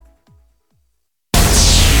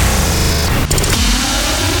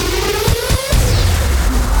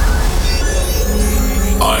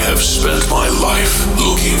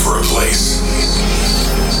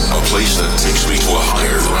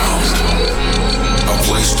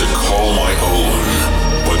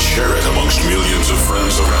amongst millions of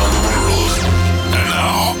friends around the world. And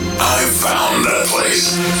now, I've found that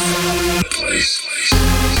place.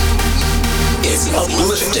 It's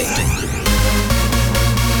uplifting.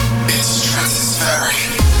 It's stratospheric.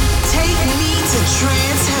 Take me to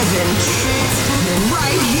trance heaven.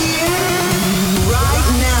 Right here, right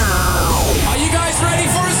now. Are you guys ready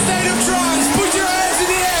for a state of trance? Put your hands in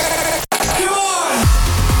the air. Come on.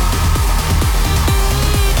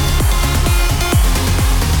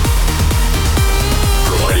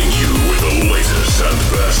 Providing you with the latest and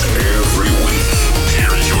best every week.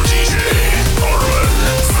 Here is your DJ, Armin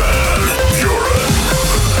van Buuren.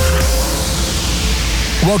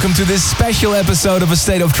 Welcome to this special episode of A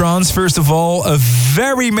State of Trance. First of all, a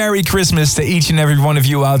very Merry Christmas to each and every one of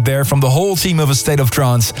you out there from the whole team of A State of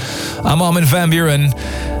Trance. I'm Armin van Buuren,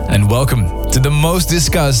 and welcome to the most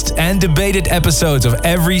discussed and debated episodes of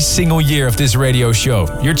every single year of this radio show.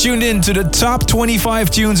 You're tuned in to the top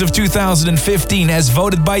 25 tunes of 2015 as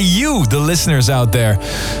voted by you, the listeners out there.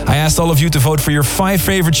 I asked all of you to vote for your 5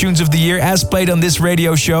 favorite tunes of the year as played on this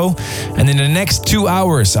radio show. And in the next 2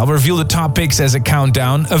 hours, I'll reveal the top picks as a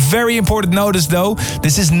countdown. A very important notice though,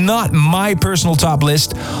 this is not my personal top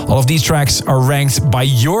list. All of these tracks are ranked by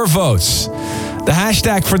your votes. The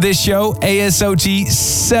hashtag for this show,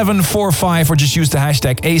 ASOT745, or just use the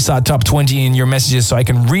hashtag ASOTTop20 in your messages so I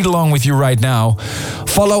can read along with you right now.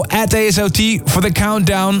 Follow at ASOT for the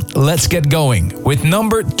countdown. Let's get going with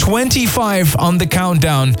number 25 on the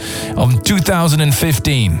countdown of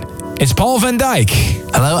 2015. It's Paul van Dyk.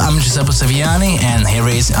 Hello, I'm Giuseppe Saviani, and here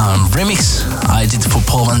is a remix I did for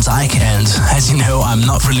Paul van Dyk. And as you know, I'm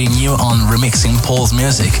not really new on remixing Paul's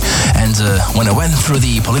music. And when I went through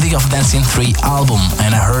the Politic of Dancing 3 album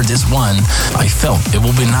and I heard this one, I felt it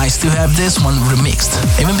would be nice to have this one remixed,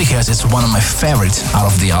 even because it's one of my favorites out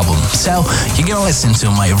of the album. So you're gonna listen to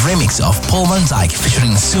my remix of Paul van Dyk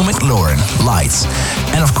featuring Sue McLaurin, Lights.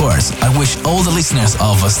 And of course, I wish all the listeners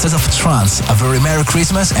of A State of Trance a very Merry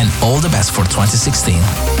Christmas and all the best for 2016.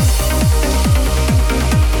 Nowhere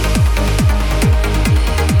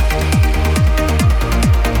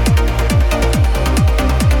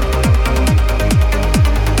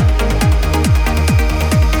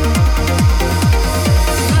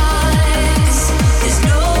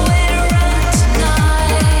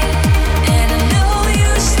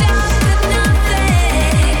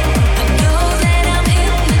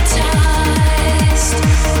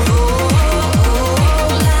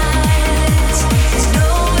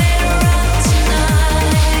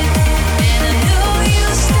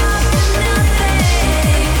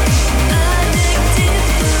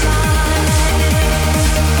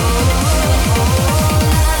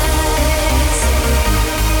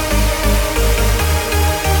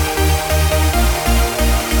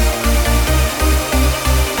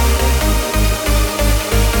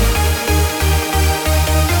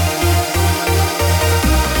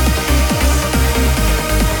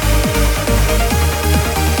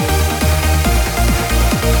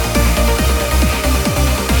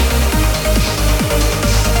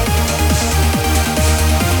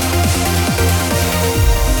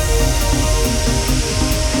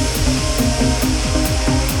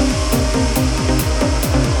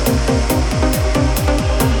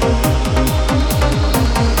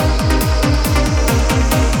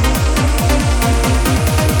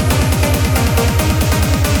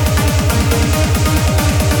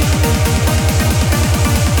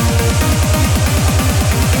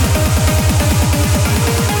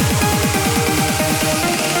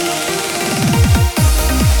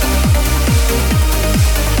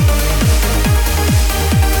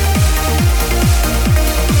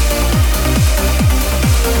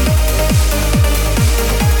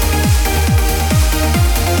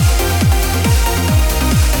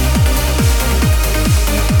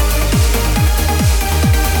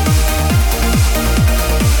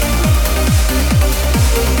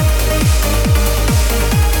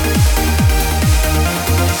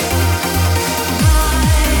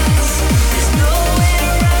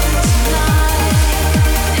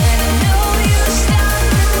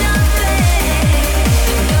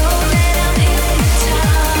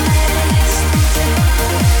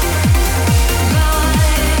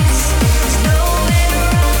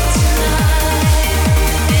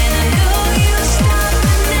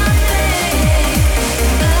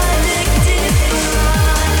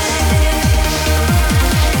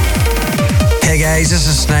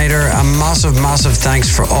Snyder, a massive thanks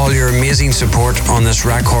for all your amazing support on this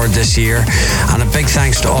record this year, and a big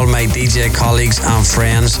thanks to all my DJ colleagues and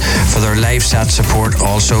friends for their live set support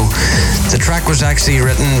also. The track was actually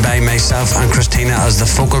written by myself and Christina as the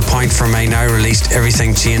focal point for my now released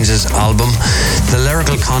Everything Changes album. The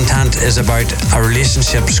lyrical content is about a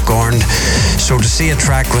relationship scorned, so to see a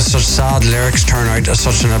track with such sad lyrics turn out as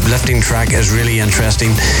such an uplifting track is really interesting.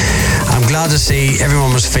 I'm glad to see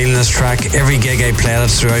everyone was feeling this track. Every gig I played it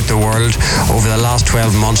throughout the world over the last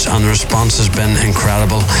 12 months, and the response has been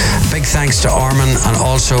incredible. Big thanks to Armin and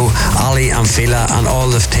also Ali and Fila and all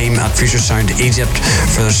the team at Future Sound Egypt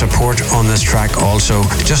for their support on this track also.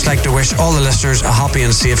 Just like to wish all the listeners a happy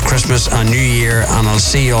and safe Christmas and New Year, and I'll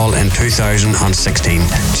see you all in 2016.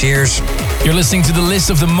 Cheers. You're listening to the list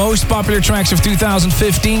of the most popular tracks of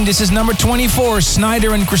 2015. This is number 24,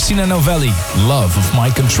 Snyder and Christina Novelli, Love of My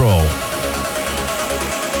Control.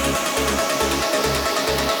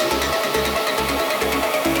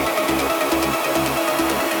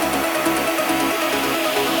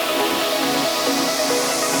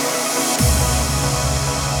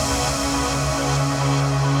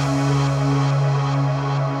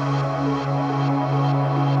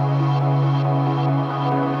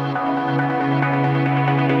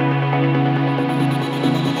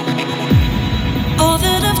 All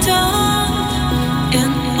that I've done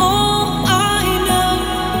and all I know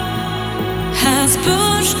has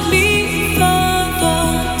pushed me further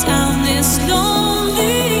down this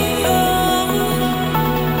lonely road.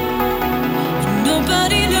 And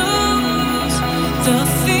nobody knows the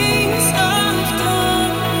things I've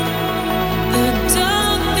done. The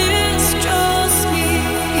darkness draws me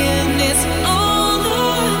in, it's all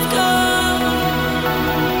I've got.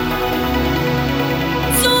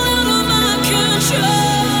 So out of my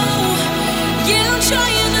control, yeah, I'm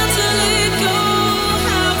trying not to let go.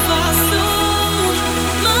 Have I sold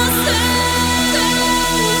myself?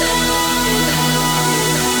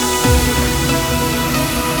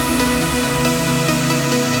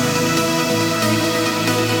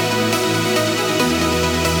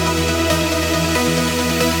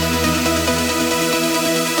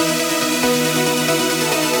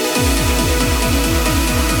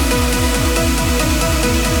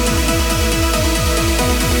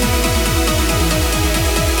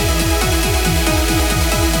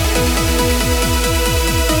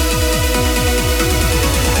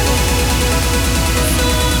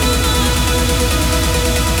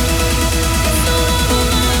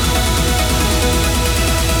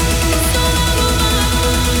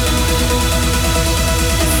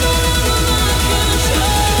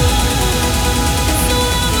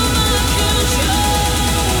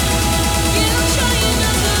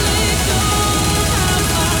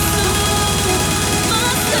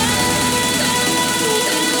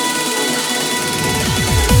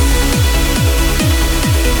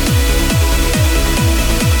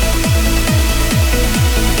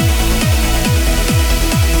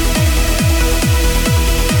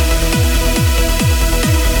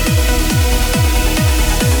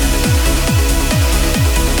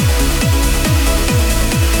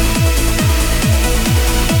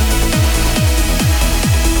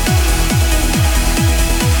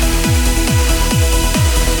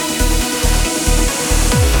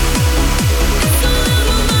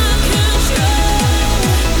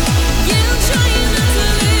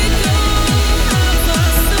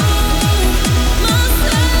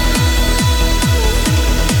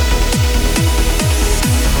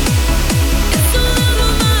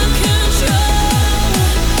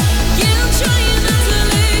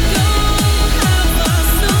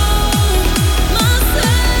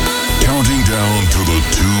 Counting down to the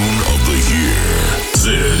tune of the year.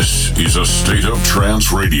 This is a State of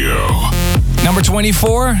Trance Radio. Number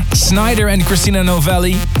 24, Snyder and Christina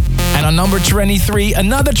Novelli. And on number 23,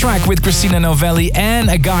 another track with Christina Novelli and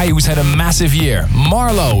a guy who's had a massive year,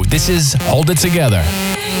 Marlo. This is Hold It Together.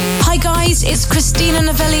 Hi guys, it's Christina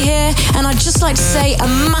Novelli here, and I'd just like to say a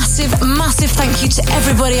massive thank you to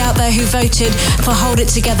everybody out there who voted for Hold It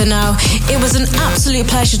Together Now. It was an absolute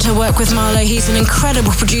pleasure to work with Marlo. He's an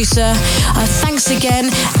incredible producer. Thanks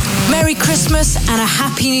again. Merry Christmas and a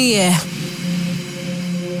Happy New Year.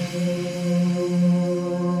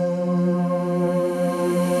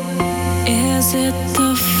 Is it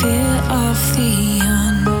the fear of the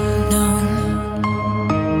unknown?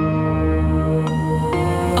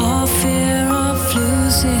 Or fear of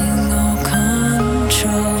losing all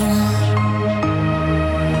control?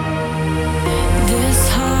 This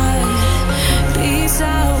heart beats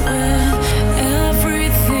out with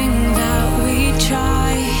everything that we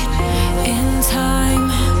tried. In time,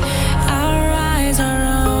 our eyes are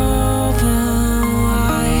open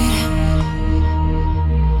wide.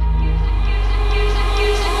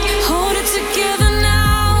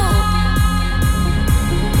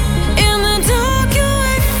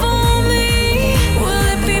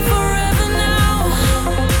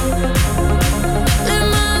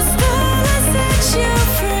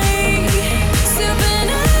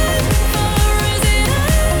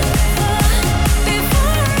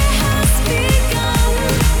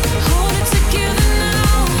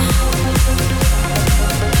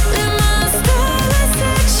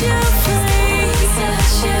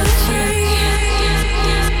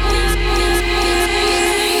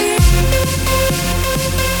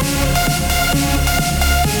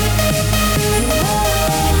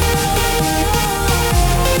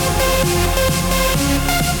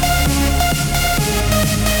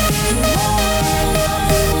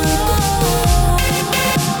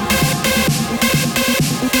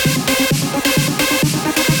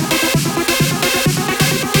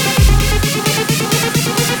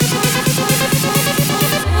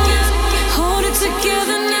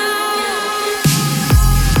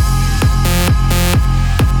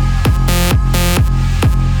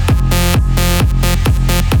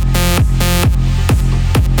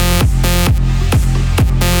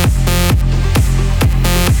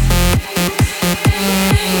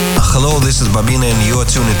 this is Babina and you are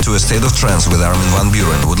tuned to A State of Trance with Armin van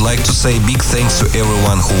Buuren. Would like to say big thanks to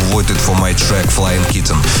everyone who voted for my track Flying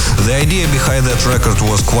Kitten. The idea behind that record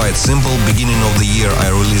was quite simple. Beginning of the year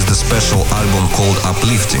I released a special album called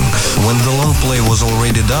Uplifting. When the long play was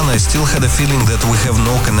already done, I still had a feeling that we have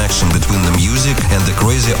no connection between the music and the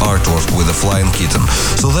crazy artwork with the Flying Kitten.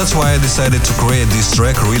 So that's why I decided to create this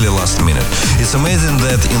track really last minute. It's amazing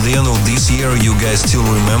that in the end of this year you guys still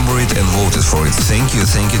remember it and voted for it. Thank you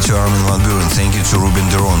to Armin van Buuren, thank you to Ruben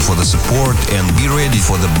de Ron for the support, and be ready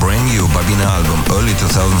for the brand new Babina album early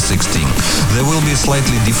 2016. There will be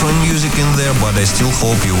slightly different music in there, but I still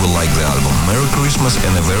hope you will like the album. Merry Christmas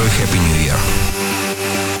and a very happy New Year.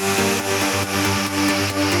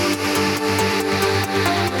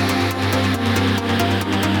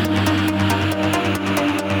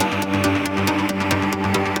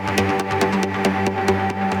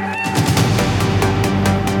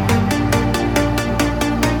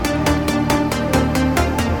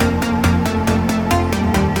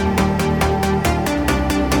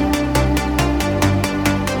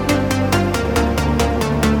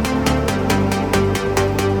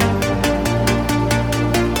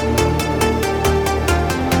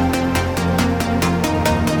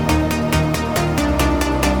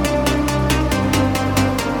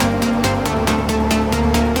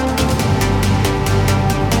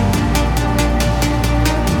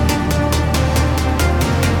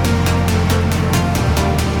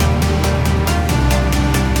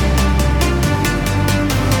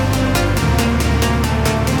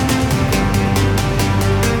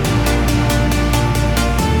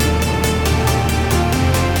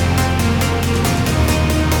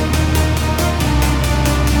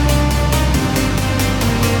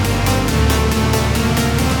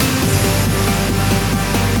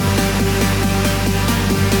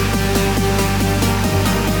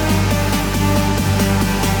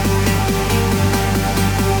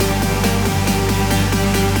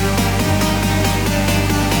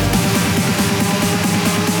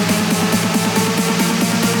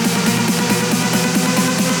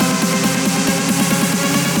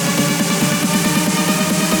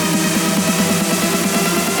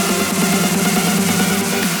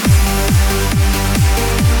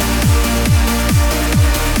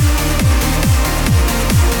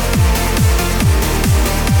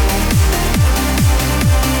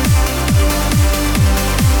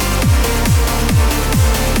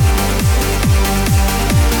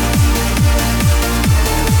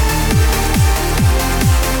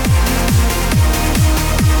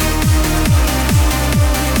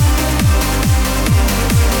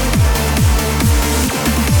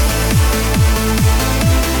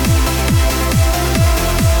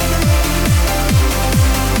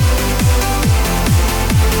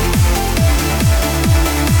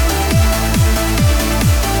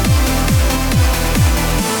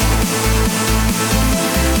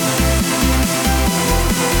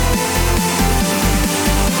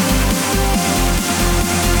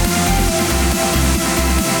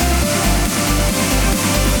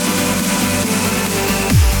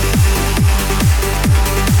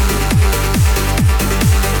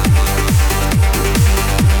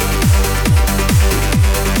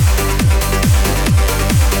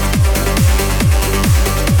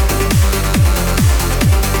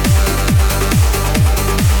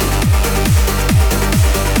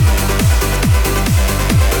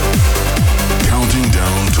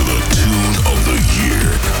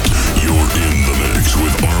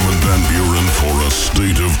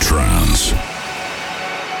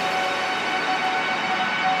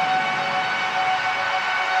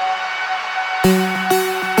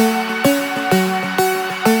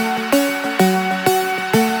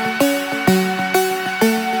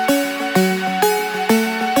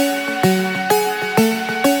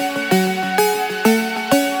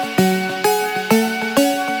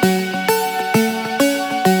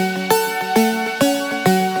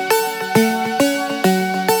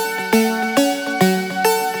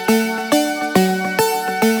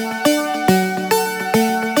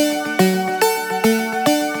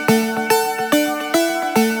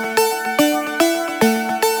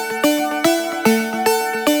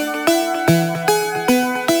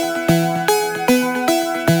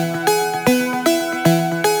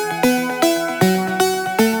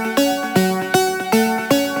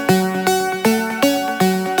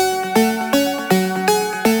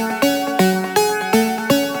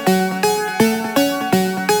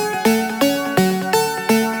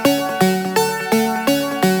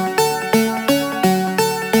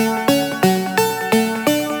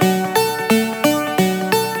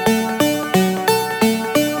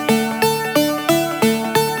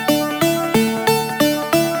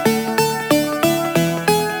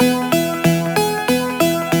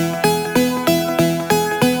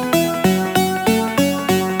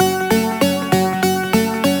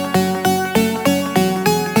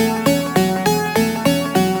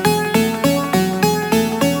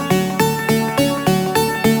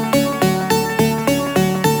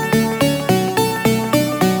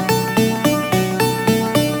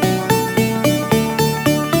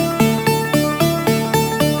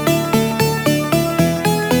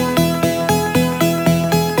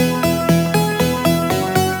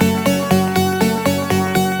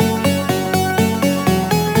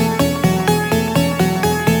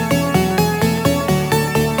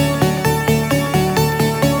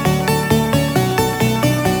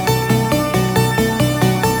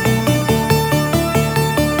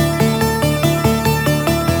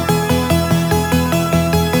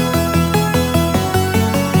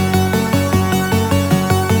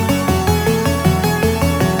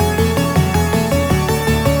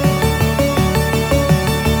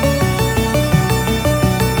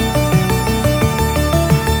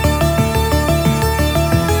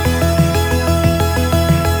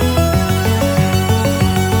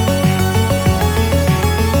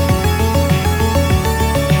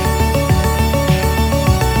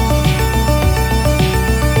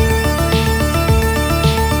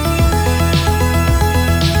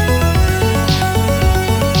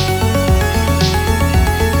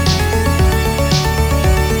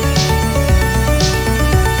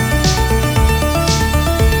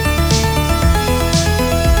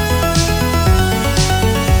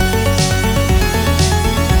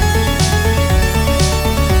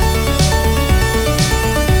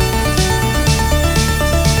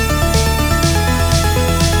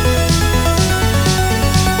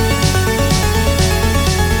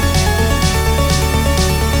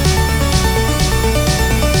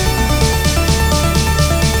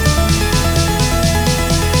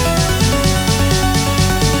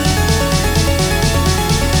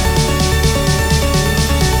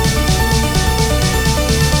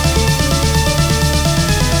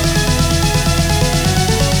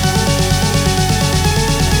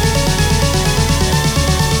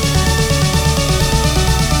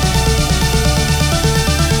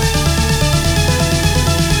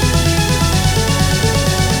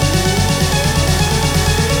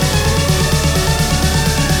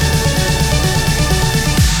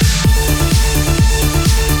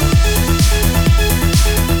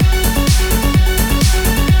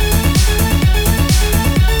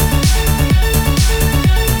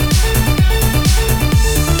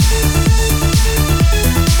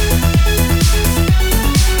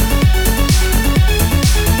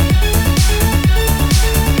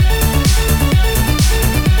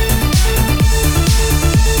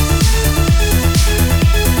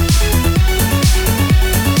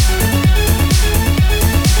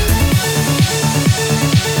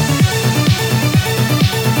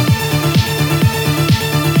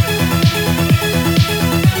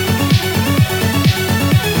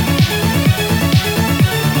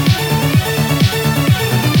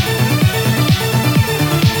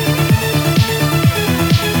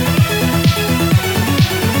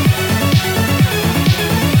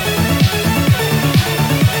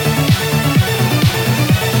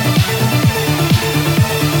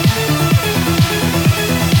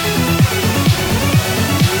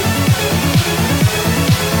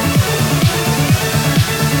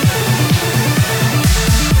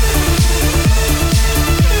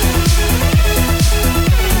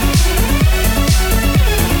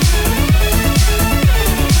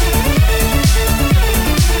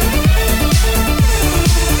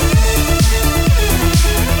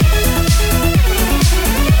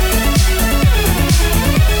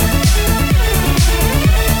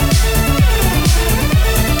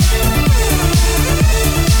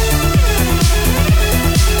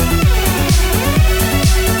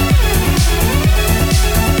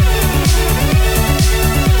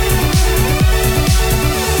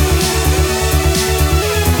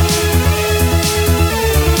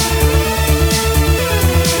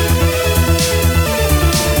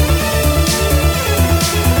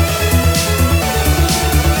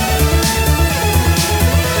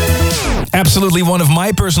 Absolutely one of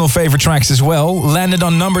my personal favorite tracks as well. Landed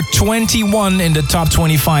on number 21 in the top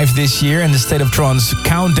 25 this year in the State of Trance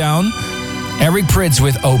Countdown. Eric Prydz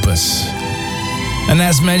with Opus. And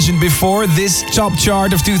as mentioned before, this top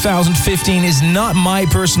chart of 2015 is not my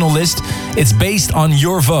personal list. It's based on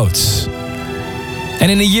your votes.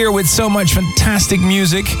 And in a year with so much fantastic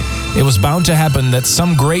music, it was bound to happen that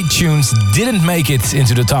some great tunes didn't make it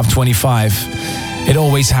into the top 25. It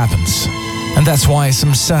always happens. And that's why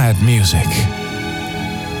some sad music.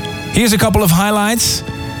 Here's a couple of highlights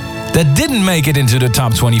that didn't make it into the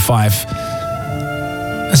top 25.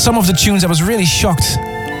 And some of the tunes I was really shocked.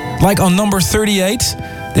 Like on number 38,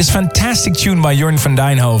 this fantastic tune by Jorn van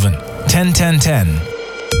Deynhoven, 10-10-10.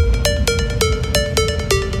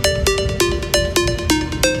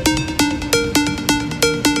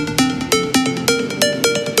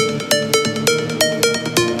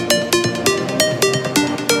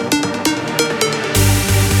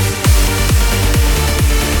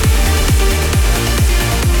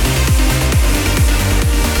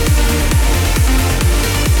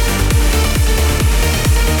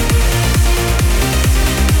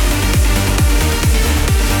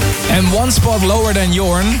 One spot lower than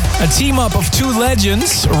Jorn, a team up of two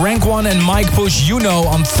legends, Rank One and Mike Push, You Know,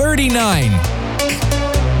 on 39.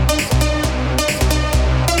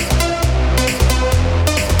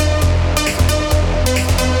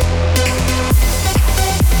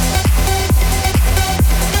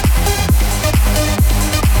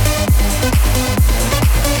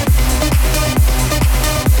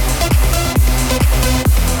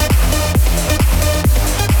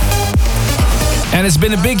 And it's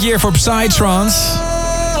been a big year for Psytrance.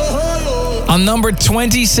 On number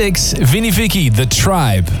 26, Vinny Vicky, The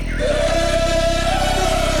Tribe.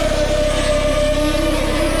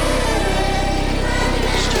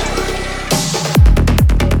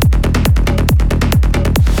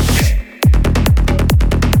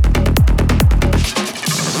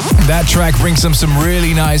 That track brings them some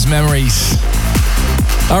really nice memories.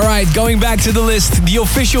 All right, going back to the list, the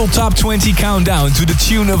official top 20 countdown to the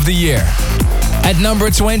tune of the year. At number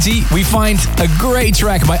 20, we find a great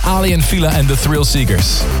track by Aly & Fila and the Thrill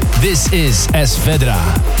Seekers. This is Es Vedra.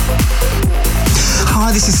 Hi,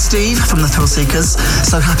 this is Steve from the Thrill Seekers.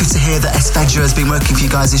 So happy to hear that Es Vedra has been working for you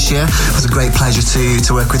guys this year. It was a great pleasure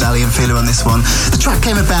to work with Aly & Fila on this one. The track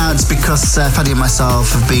came about because Fadi and myself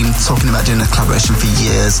have been talking about doing a collaboration for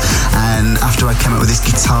years, and after I came up with this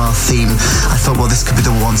guitar theme, I thought, well, this could be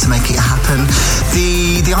the one to make it happen.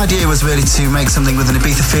 The idea was really to make something with an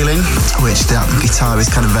Ibiza feeling, which the guitar is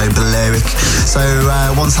kind of very Balearic. So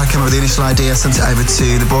once I came up with the initial idea, I sent it over to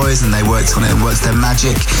the boys and they worked on it and worked their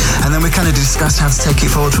magic, and then we kind of discussed how to take it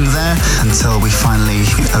forward from there until we finally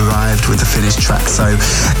arrived with the finished track. So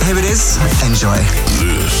here it is. Enjoy.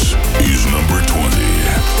 This is number 20.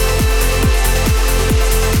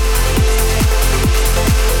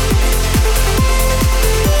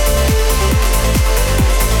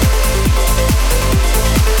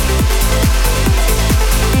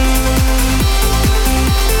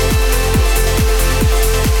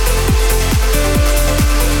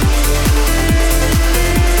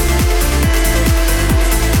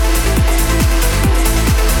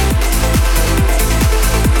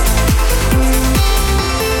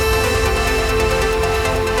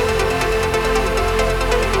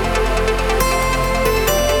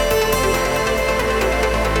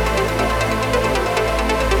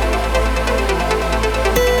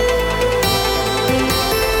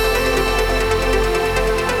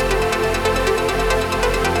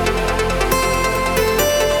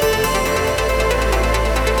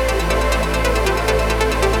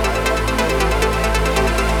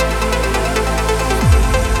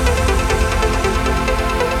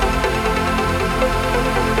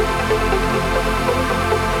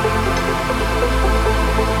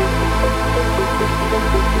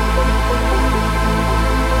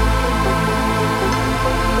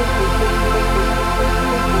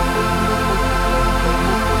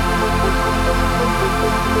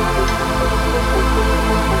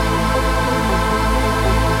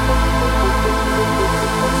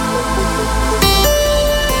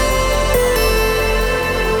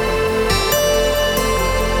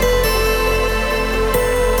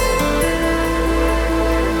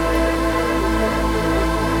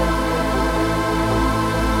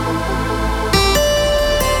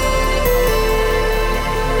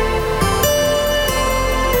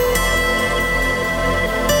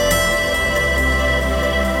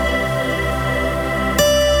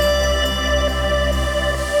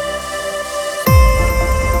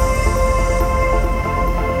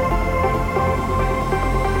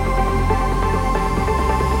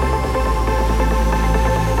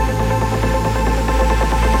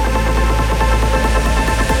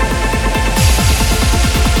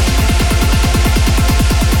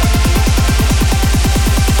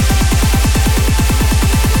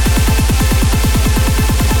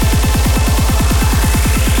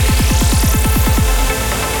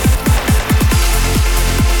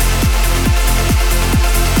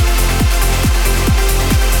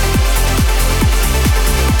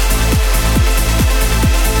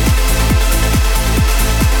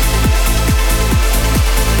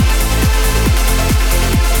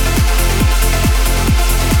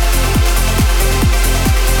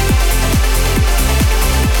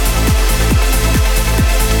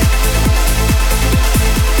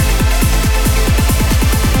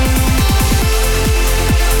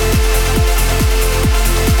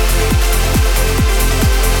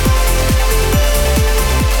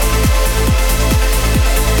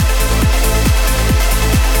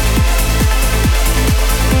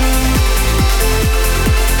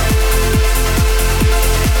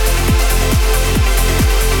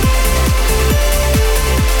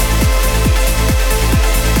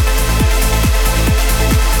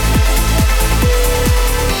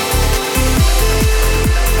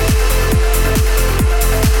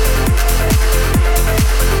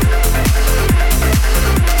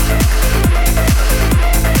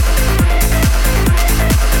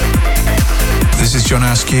 this is John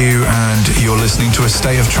Askew, and you're listening to A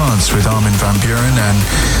State of Trance with Armin van Buuren, and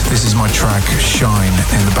this is my track Shine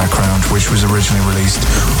in the background, which was originally released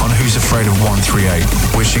on Who's Afraid of 138.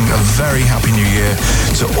 Wishing a very happy new year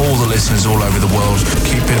to all the listeners all over the world.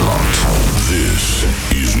 Keep it locked. This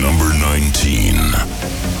is number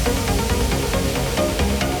 19.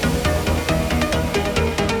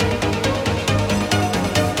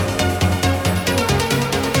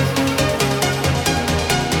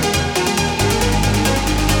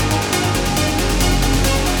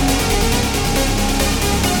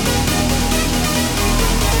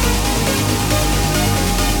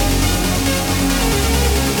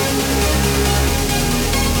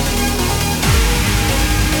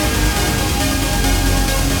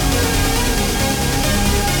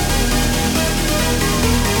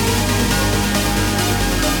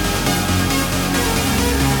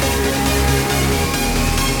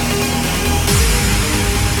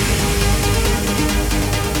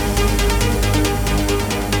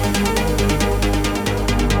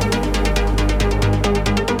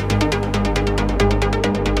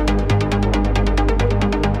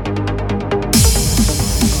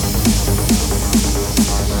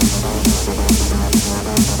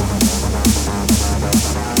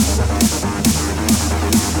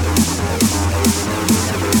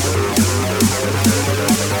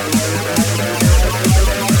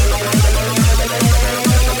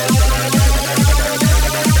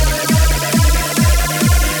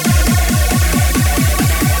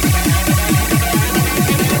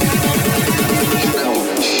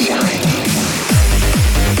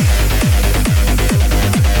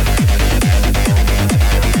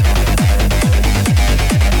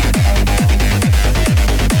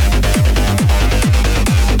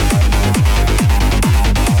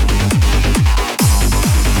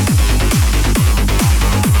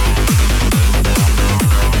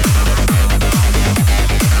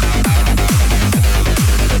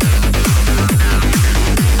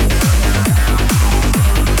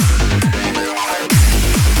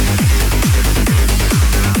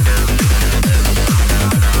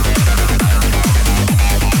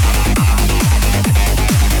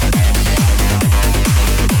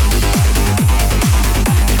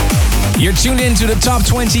 You're tuned in to the Top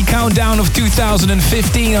 20 countdown of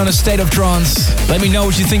 2015 on A State of Trance. Let me know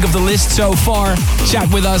what you think of the list so far.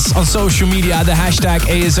 Chat with us on social media, the hashtag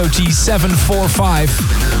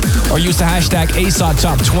ASOT745, or use the hashtag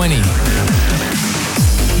ASOTTop20.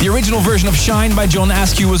 The original version of Shine by John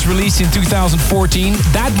Askew was released in 2014.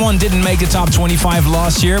 That one didn't make the top 25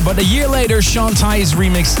 last year, but a year later, Shantai's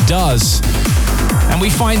remix does. And we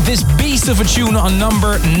find this beast of a tune on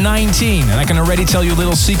number 19. And I can already tell you a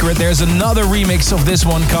little secret, there's another remix of this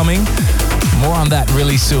one coming. More on that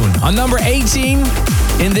really soon. On number 18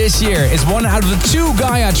 in this year is one out of the 2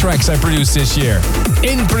 Gaia tracks I produced this year.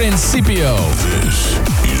 In Principio. This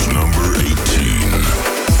is number 18.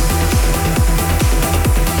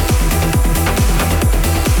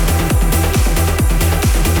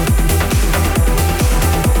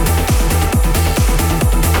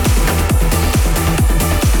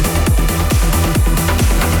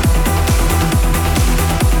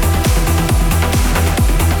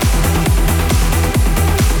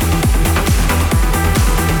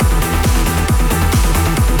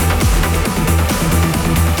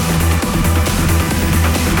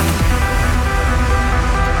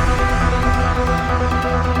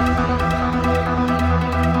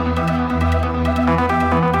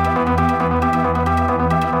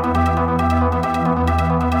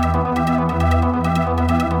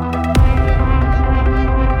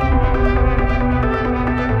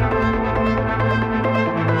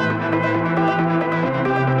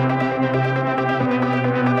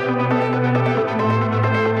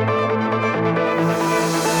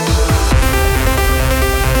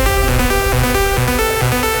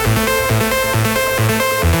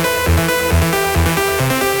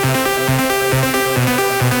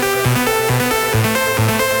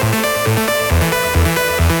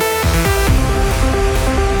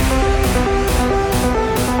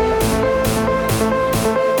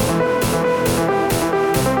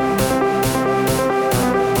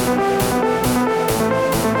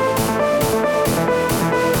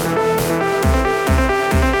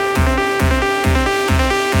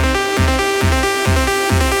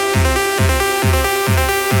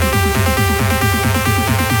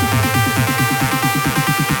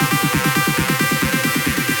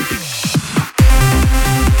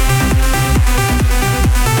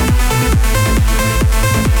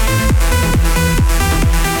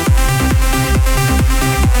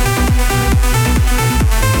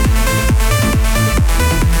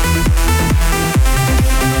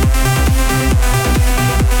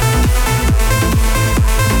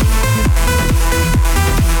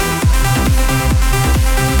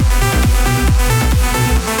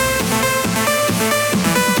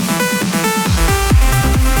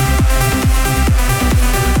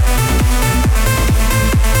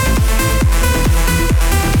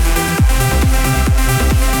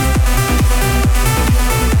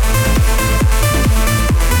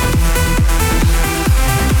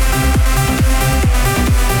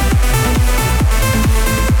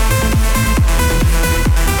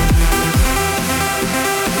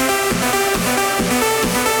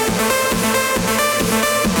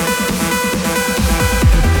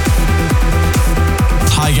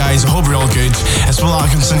 guys? I hope you're all good. It's Will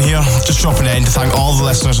Atkinson here, just dropping in to thank all the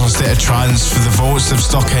listeners on State of Trance for the votes they've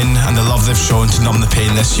stuck in and the love they've shown to Numb the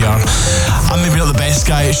Pain this year. I'm maybe not the best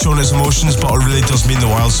guy at showing its emotions, but it really does mean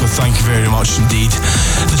the world, so thank you very much indeed.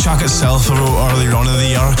 The track itself I wrote earlier on in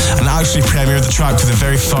the year, and I actually premiered the track for the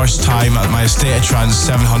very first time at my State of Trance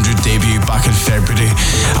 700 debut back in February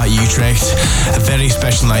at Utrecht. A very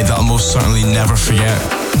special night that I'll most certainly never forget.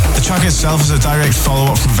 The track itself is a direct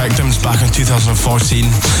follow-up from Victims back in 2014,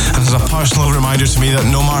 and is a personal reminder to me that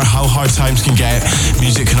no matter how hard times can get,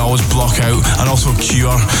 music can always block out and also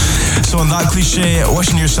cure. So on that cliche,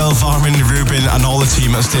 wishing yourself, Armin, Ruben and all the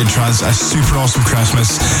team at State Trance a super awesome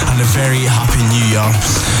Christmas and a very happy New Year.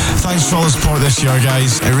 Thanks for all the support this year,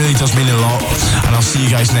 guys. It really does mean a lot, and I'll see you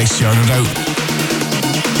guys next year, no doubt.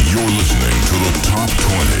 You're listening to the top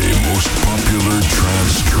 20 most popular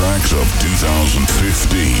trance tracks of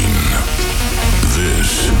 2015.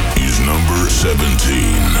 This is number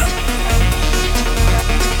 17.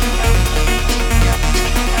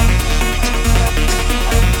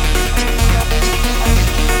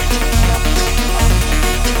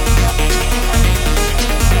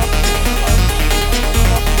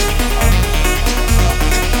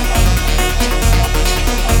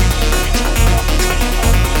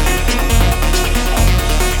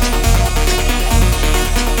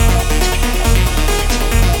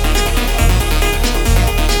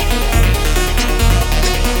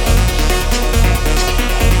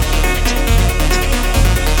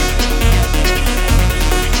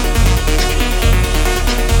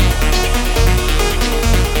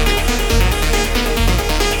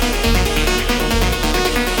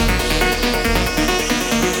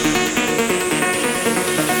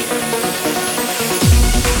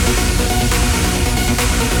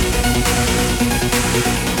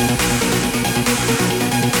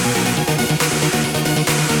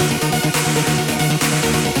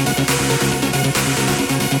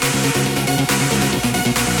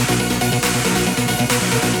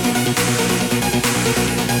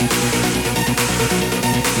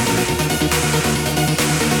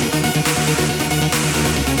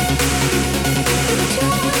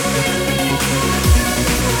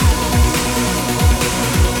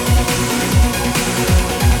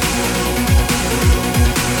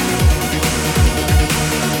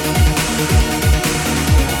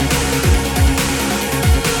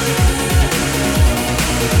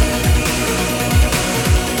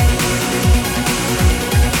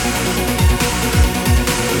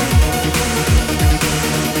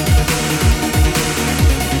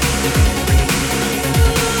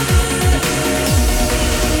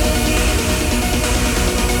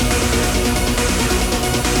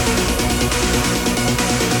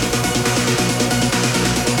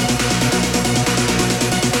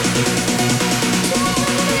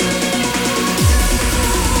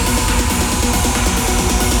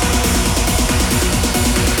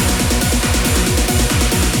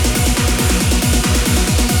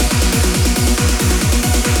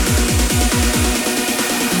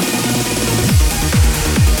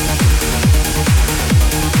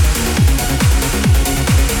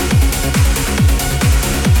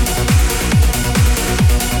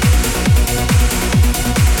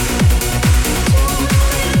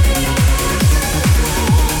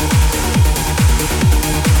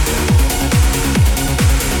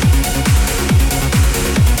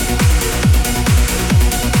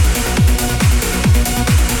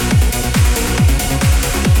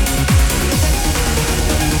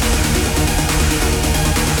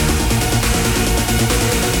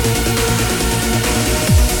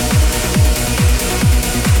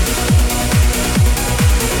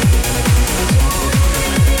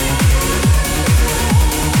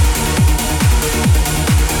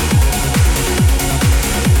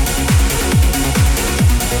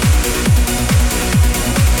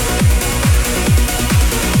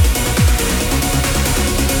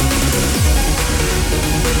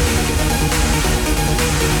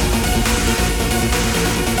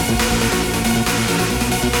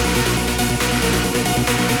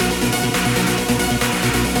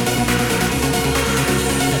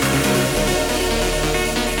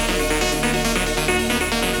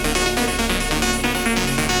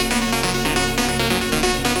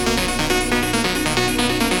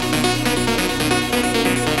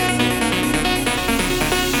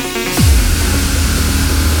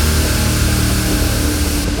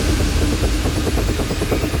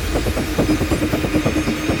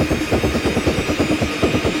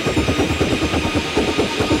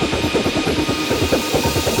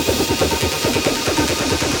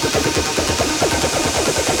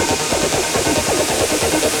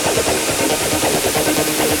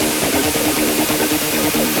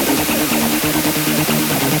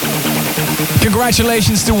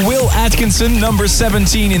 Congratulations to Will Atkinson, number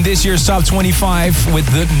 17 in this year's Top 25 with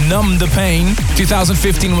the Numb the Pain.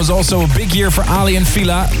 2015 was also a big year for Ali and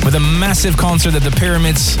Fila with a massive concert at the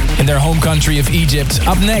Pyramids in their home country of Egypt.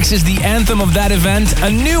 Up next is the anthem of that event,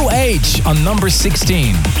 A New Age, on number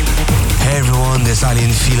 16. Hey everyone, this is Ali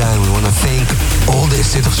and Fila, and we want to thank all the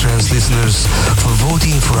State of Trance listeners for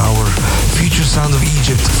voting for our Future Sound of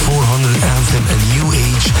Egypt 400 anthem, A New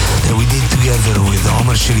Age, that we did together with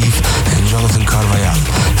Omar Sharif and Jonathan Carvajal.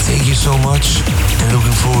 Thank you so much, and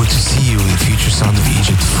looking forward to see you in Future Sound of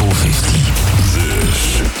Egypt 450.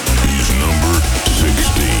 This is number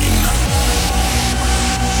 16.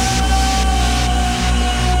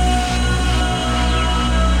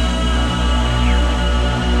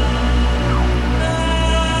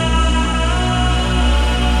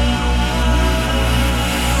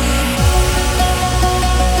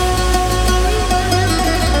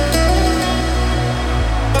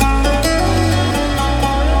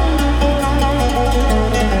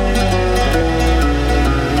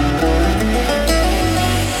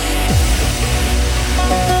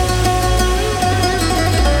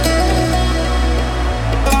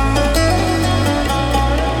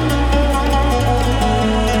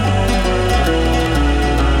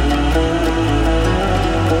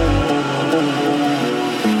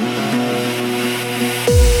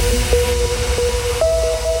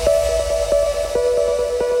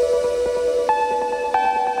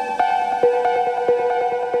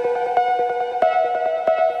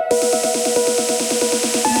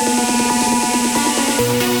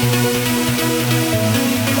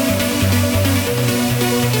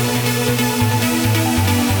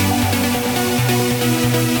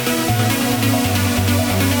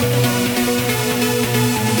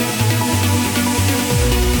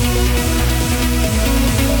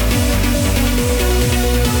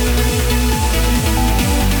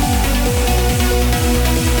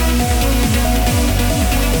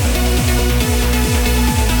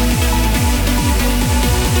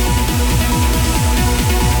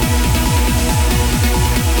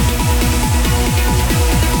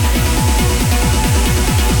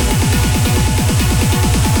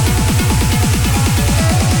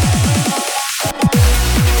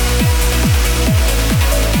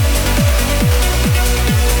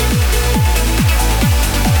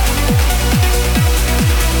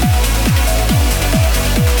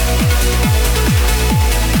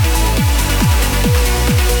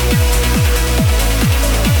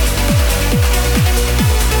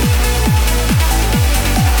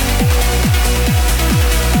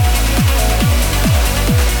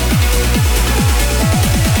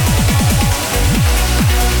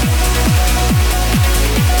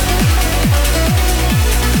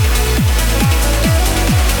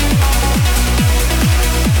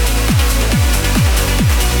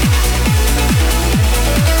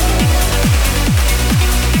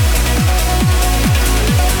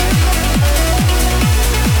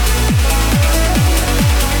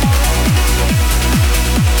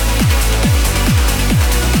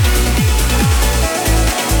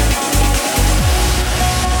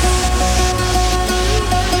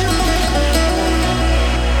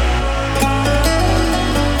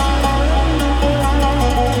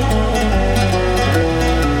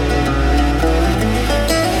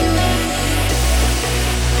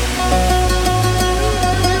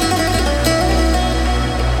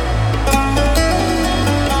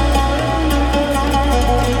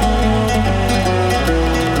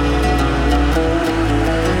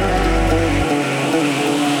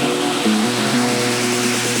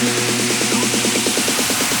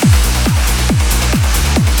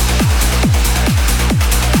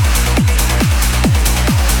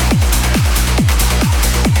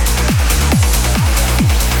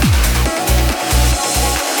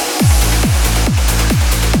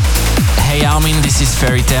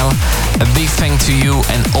 Fairy Tale. A big thank to you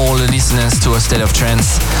and all the listeners to A State of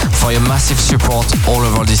Trance for your massive support all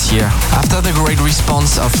over this year. After the great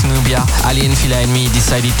response of Nubia, Ali and Fila and me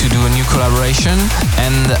decided to do a new collaboration,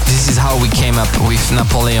 and this is how we came up with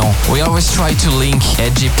Napoleon. We always try to link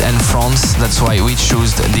Egypt and France, that's why we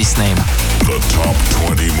chose this name. The top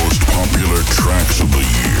 20 most popular tracks of the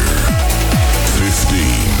year.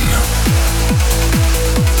 15.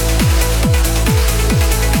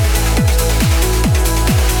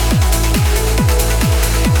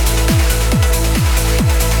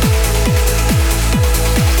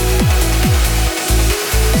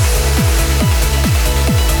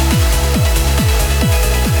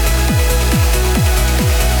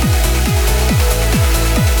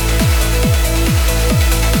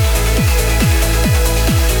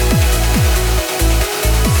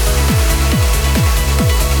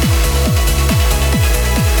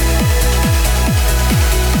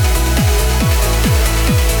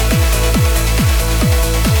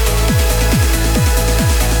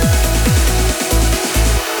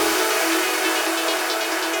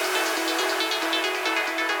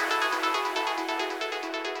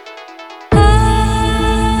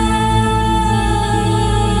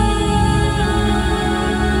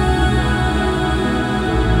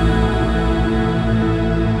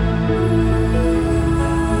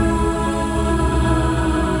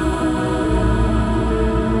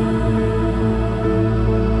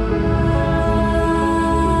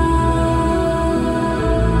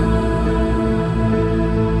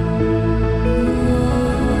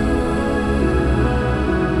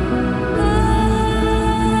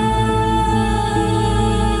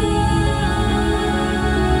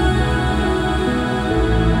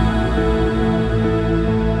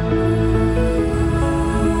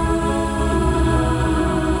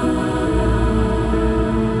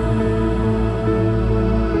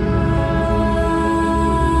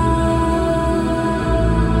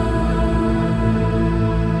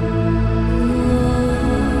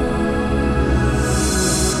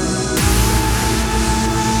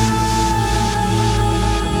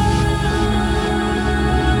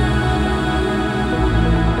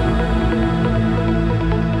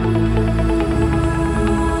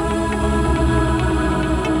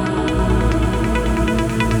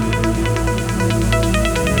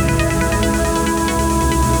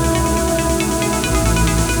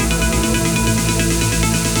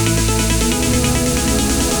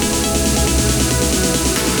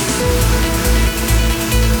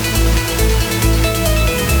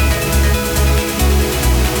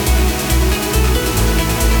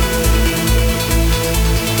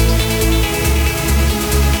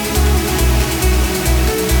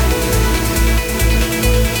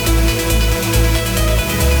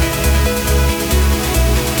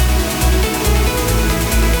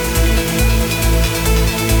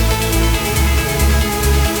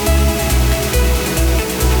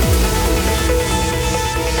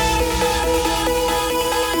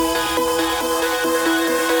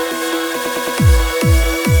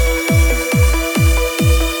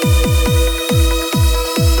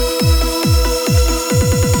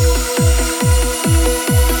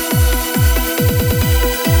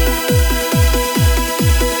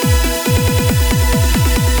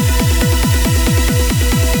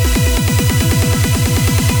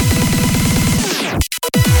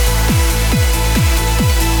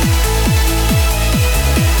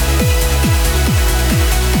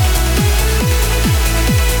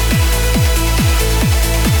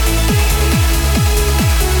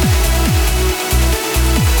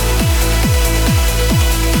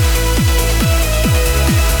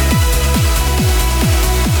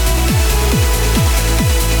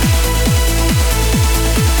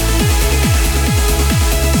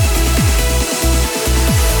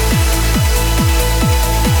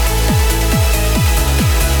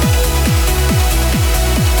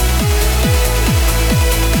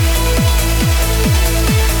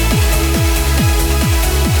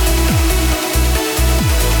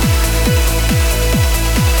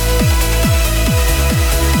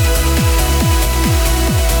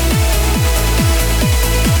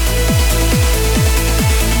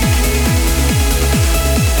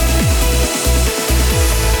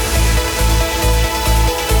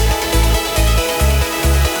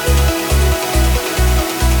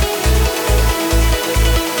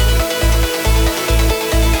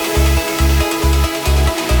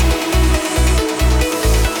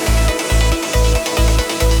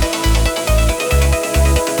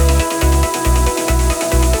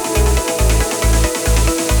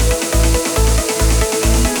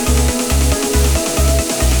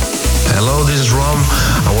 Rom.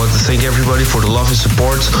 I want to thank everybody for the love and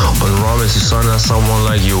support on Rom and Susanna, Someone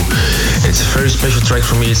Like You. It's a very special track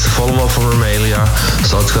for me. It's the follow-up from Romelia,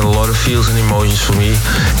 so it's got a lot of feels and emotions for me.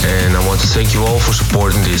 And I want to thank you all for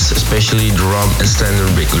supporting this, especially the Rom and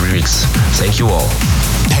Standard remix. Thank you all.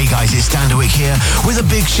 Hey guys, it's Dan DeWick here with a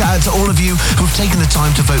big shout out to all of you who've taken the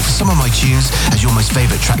time to vote for some of my tunes as your most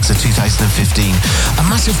favourite tracks of 2015. A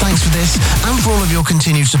massive thanks for this and for all of your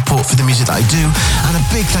continued support for the music that I do, and a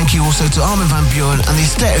big thank you also to Armin van Buuren and the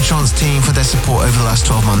State of Trance team for their support over the last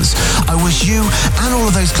 12 months. I wish you and all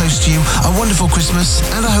of those close to you a wonderful Christmas,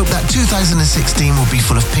 and I hope that 2016 will be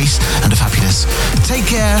full of peace and of happiness. Take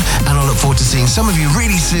care, and I look forward to seeing some of you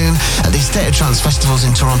really soon at the State of Trance festivals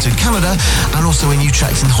in Toronto, Canada, and also in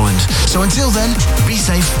Utrecht in Holland. So until then, be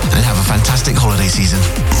safe and have a fantastic holiday season.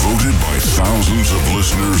 Voted by thousands of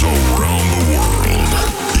listeners around the world.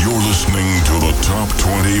 You're listening to the top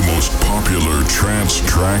 20 most popular trance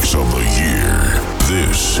tracks of the year.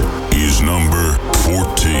 This is number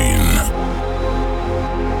 14.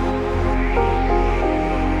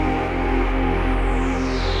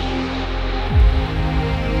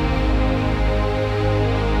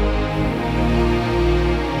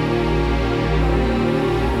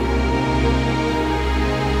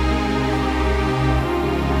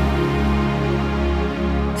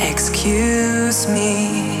 Excuse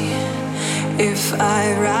me if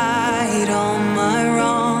I right all my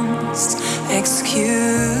wrongs.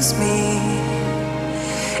 Excuse me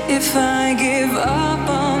if I give up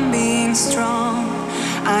on being strong.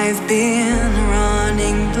 I've been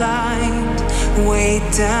running blind, weighed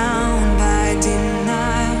down by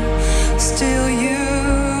denial. Still you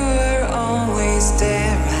were always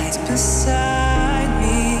there right beside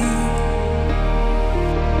me.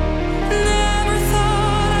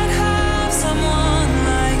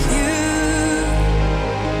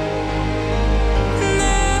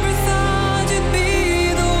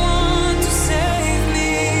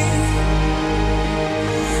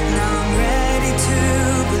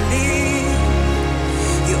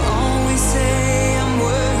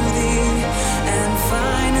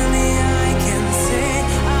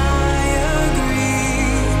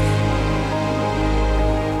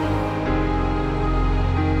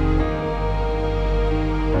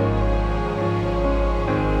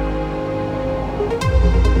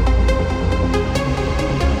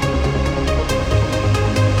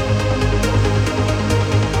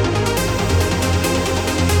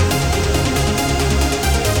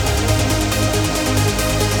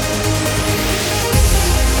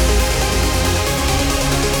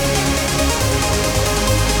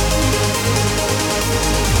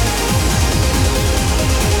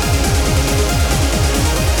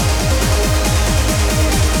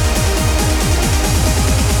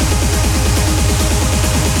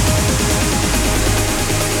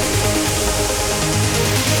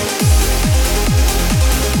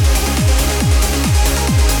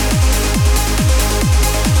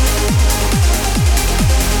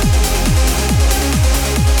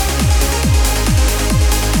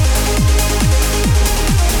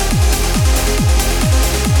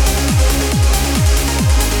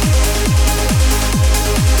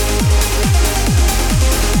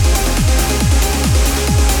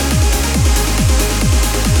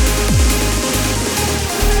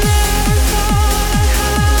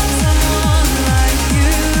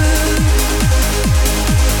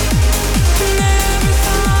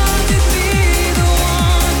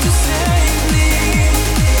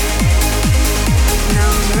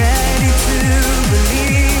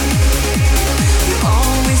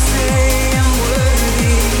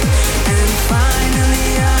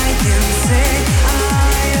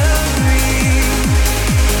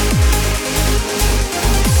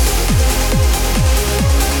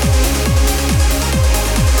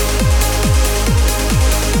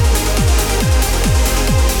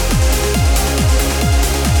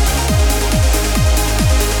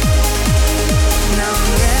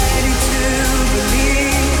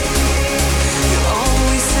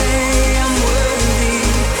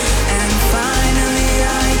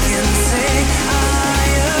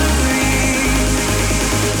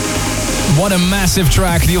 What a massive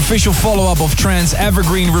track. The official follow-up of Trance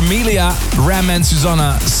Evergreen Romelia, Ram and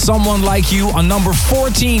Susanna, Someone Like You, on number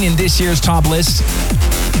 14 in this year's top list.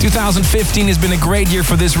 2015 has been a great year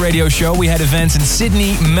for this radio show. We had events in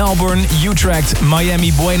Sydney, Melbourne, Utrecht, Miami,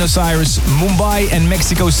 Buenos Aires, Mumbai and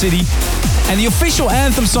Mexico City. And the official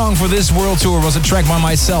anthem song for this world tour was a track by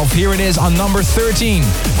myself. Here it is on number 13,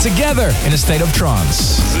 Together in a State of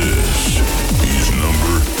Trance. This is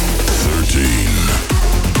number 13.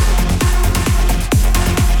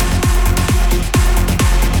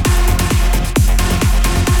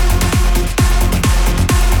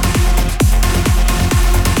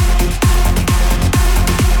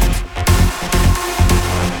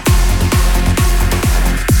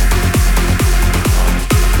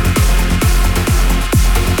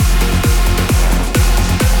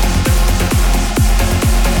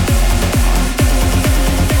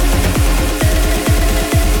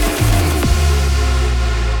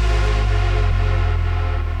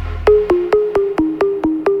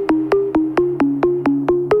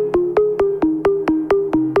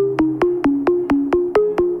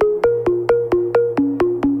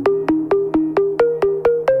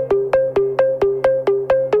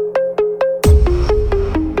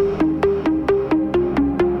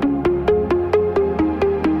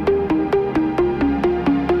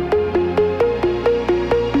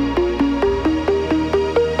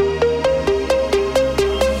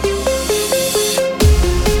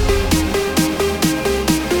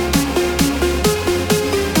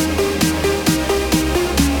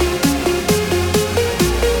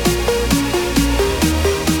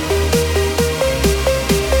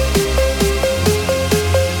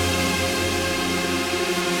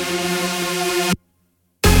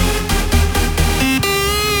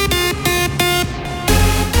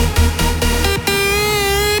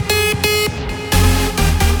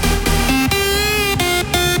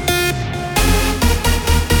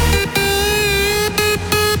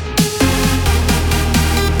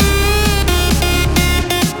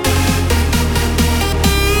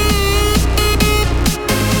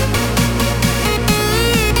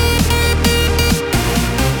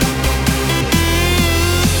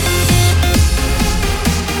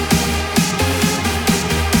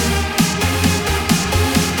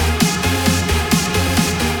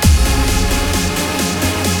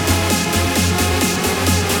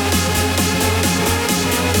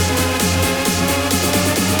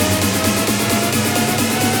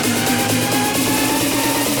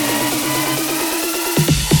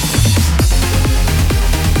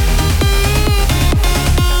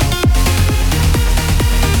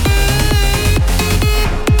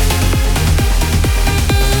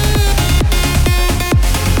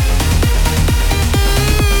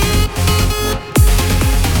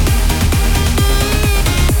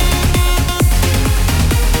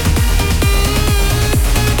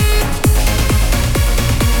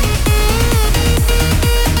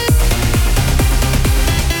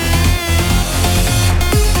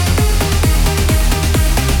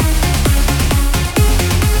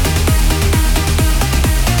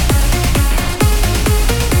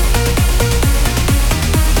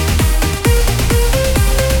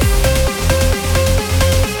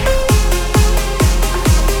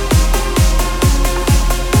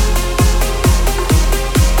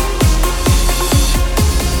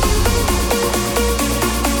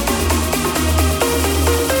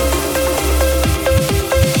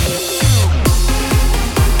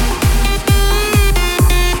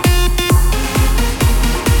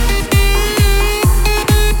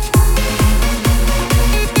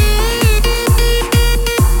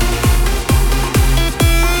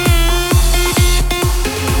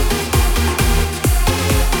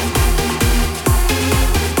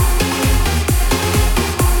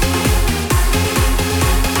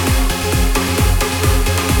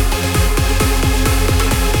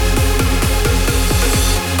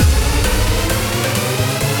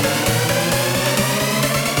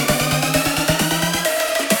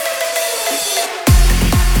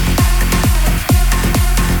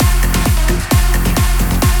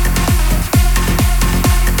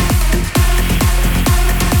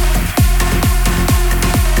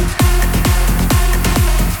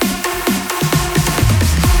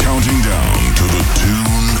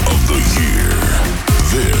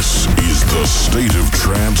 This is the State of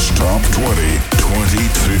Trance Top 20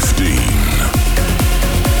 2015.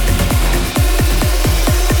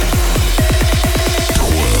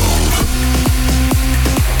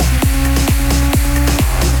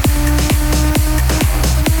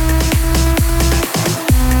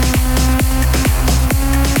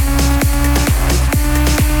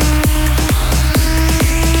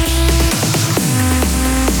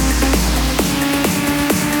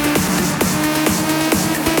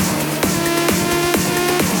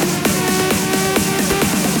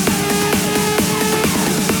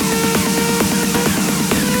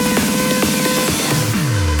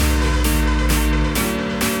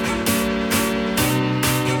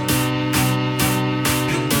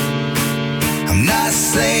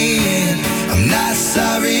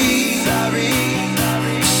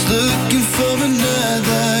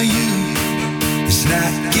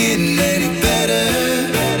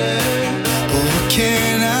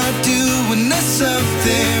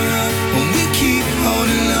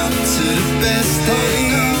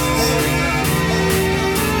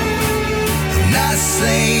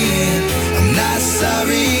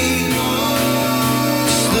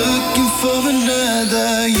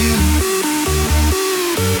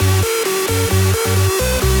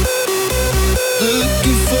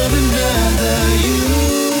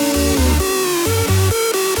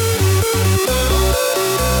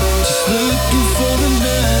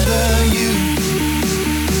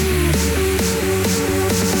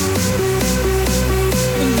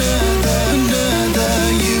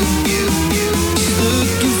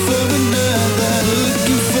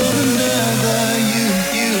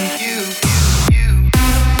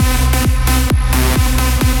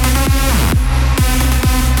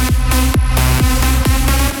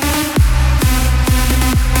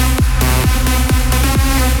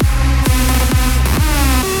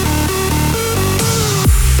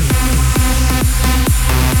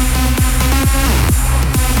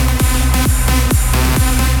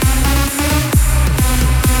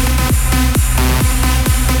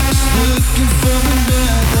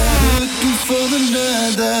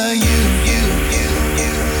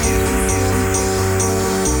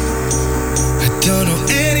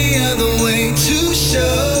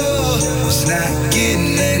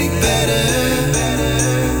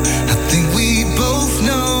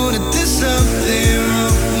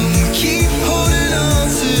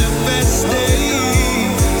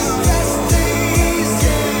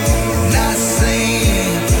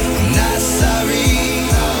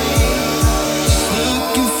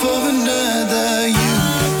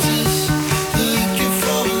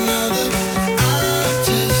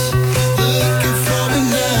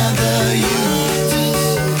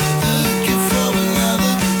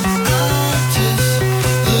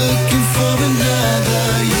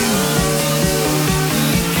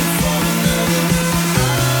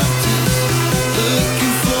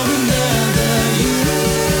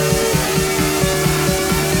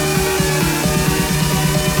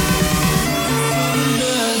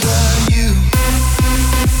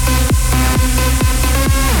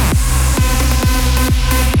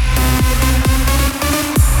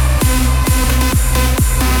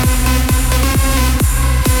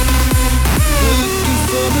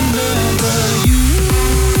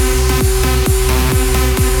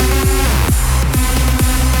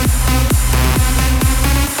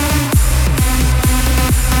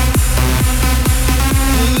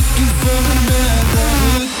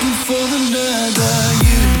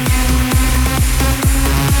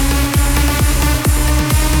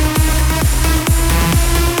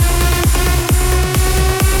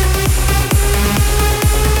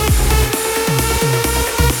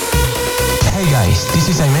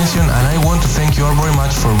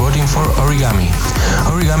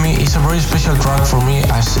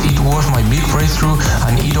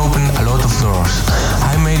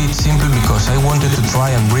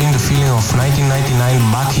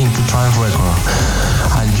 1999 back into trance record,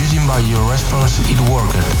 and judging by your response, it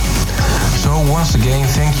worked. So once again,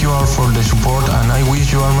 thank you all for the support, and I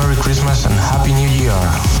wish you all Merry Christmas and Happy New Year.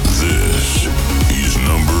 This is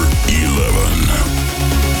number 11.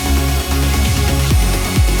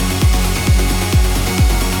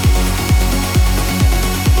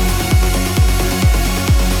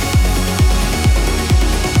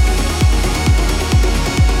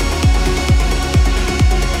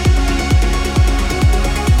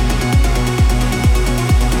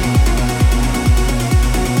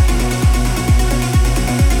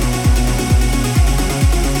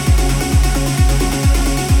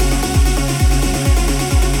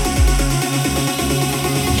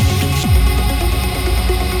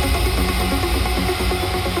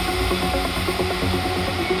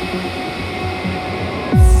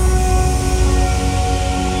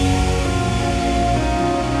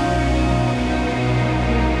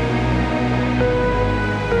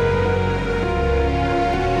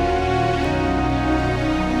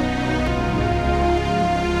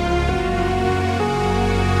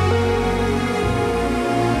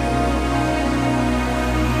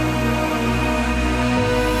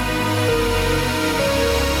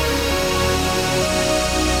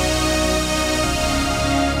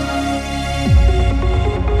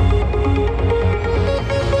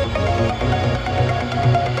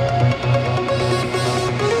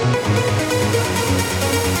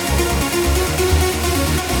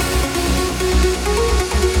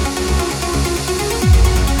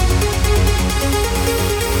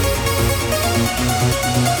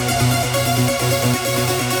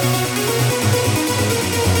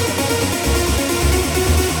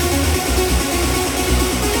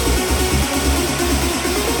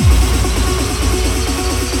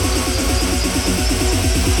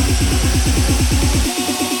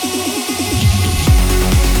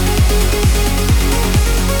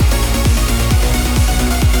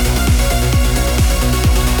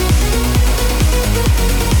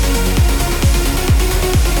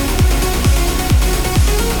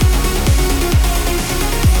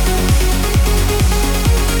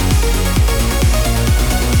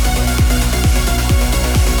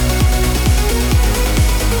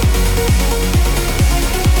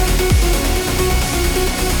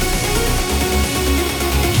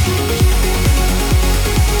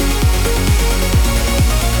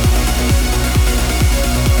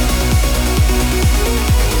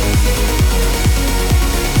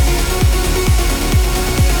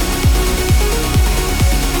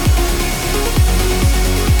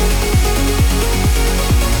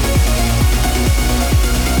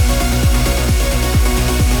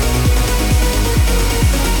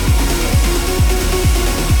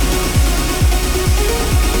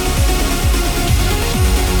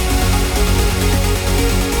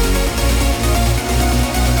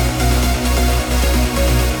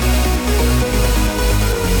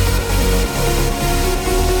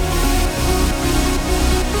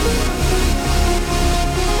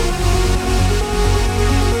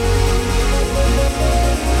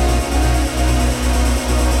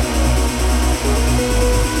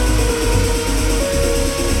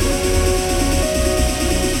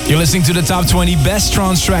 You're listening to the top 20 best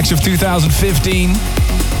trance tracks of 2015.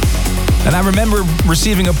 And I remember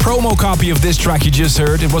receiving a promo copy of this track you just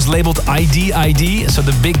heard. It was labeled ID, so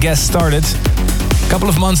the big guest started. A couple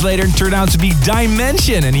of months later, it turned out to be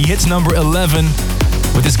Dimension, and he hits number 11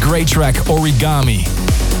 with this great track, Origami.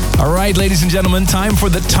 All right, ladies and gentlemen, time for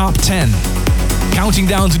the top 10. Counting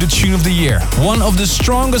down to the tune of the year. One of the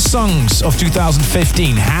strongest songs of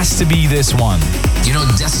 2015 has to be this one. You know,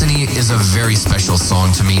 Destiny is a very special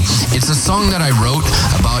song to me. It's a song that I wrote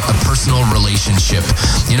about a personal relationship.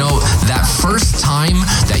 You know, that first time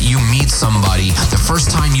that you meet somebody, the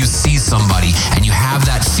first time you see somebody, and you have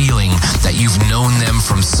that feeling that you've known them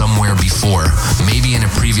from somewhere before, maybe in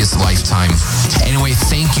a previous lifetime. Anyway,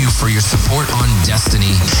 thank you for your support on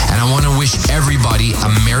Destiny, and I want to wish everybody a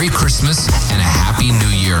Merry Christmas and a Happy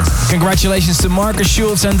New Year. Congratulations to Marcus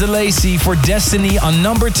Schultz and DeLacy for Destiny on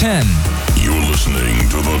number 10. You're listening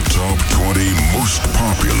to the top 20 most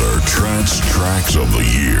popular trance tracks of the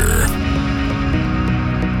year.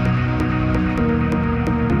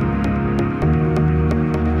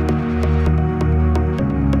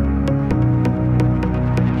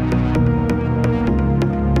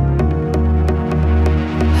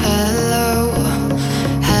 Hello,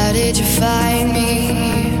 how did you find me?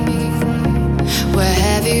 Where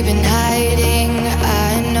have you been hiding?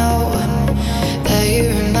 I know that you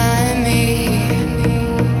remind me.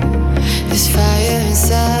 This fire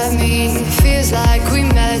inside me feels like we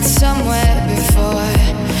met somewhere before.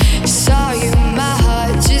 Saw you, my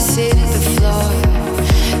heart just hit the floor.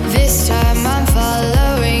 This time I'm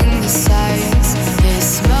following the signs.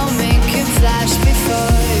 This moment can flash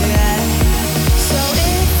before your eyes. So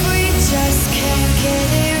if we just can't get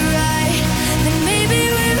it right, then maybe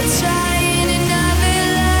we'll try in another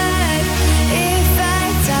life. If I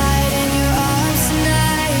died in your arms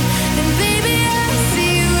tonight, then baby I'll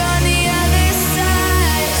see you on the other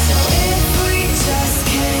side. So if we just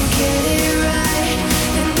can't get it right,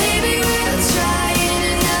 then maybe we'll try in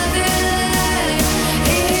another life.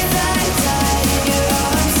 If I died in your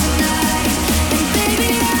arms tonight, then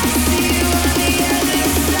baby I'll see you on the other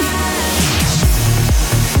side.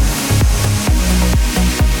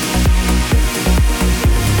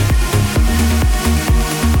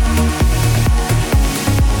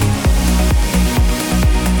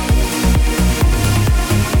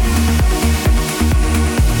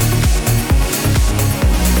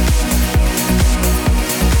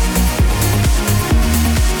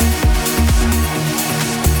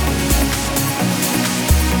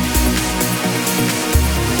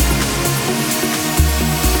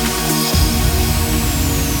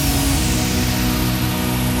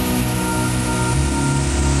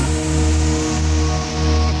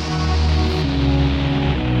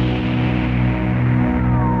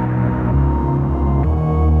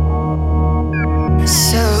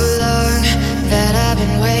 So long that I've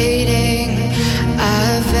been waiting.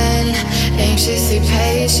 I've been anxiously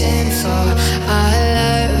patient for our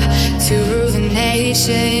love to rule the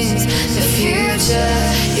nations. The future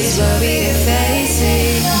is what we are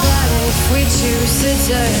facing. But if we choose to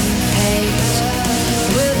turn the page,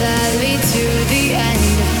 will that lead to the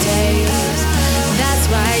end of days? That's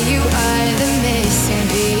why you are the missing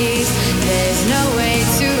piece. There's no way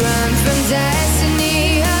to run from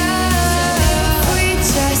destiny. We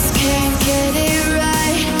just can't get it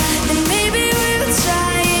right, and maybe we'll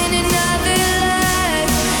try in another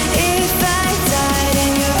life. If I died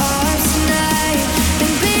in your arms tonight,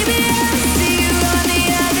 then baby I'll see you on the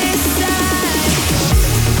other side.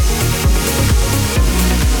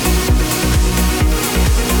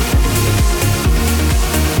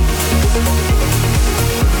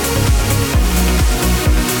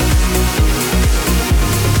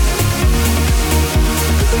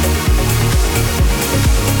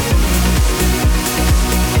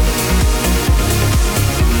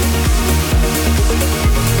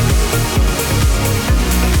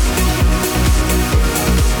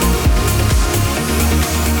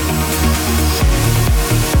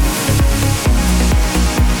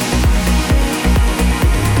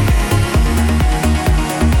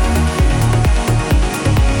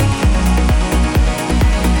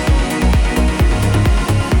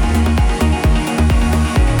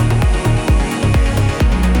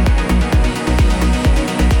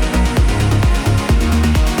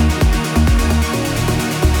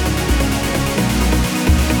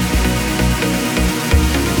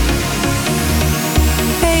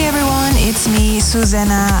 it's me,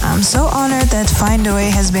 Susanna. I'm so honored that Find a Way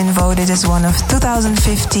has been voted as one of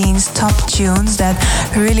 2015's top tunes. That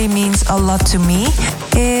really means a lot to me.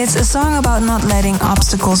 It's a song about not letting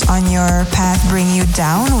obstacles on your path bring you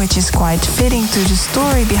down, which is quite fitting to the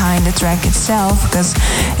story behind the track itself, because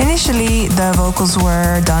initially the vocals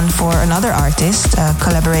were done for another artist, a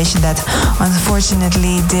collaboration that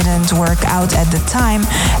unfortunately didn't work out at the time,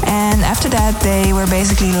 and after that they were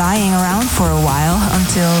basically lying around for a while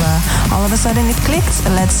until all of a sudden it clicked.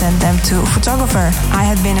 Let's send them to a photographer. I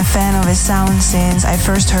had been a fan of his sound since I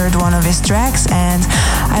first heard one of his tracks, and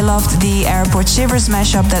I loved the Airport Shivers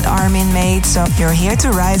mashup that Armin made. So you're here to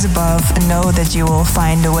rise above and know that you will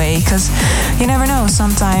find a way, because you never know,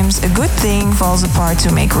 sometimes a good thing falls apart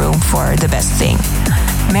to make room for the best thing.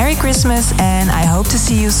 Merry Christmas, and I hope to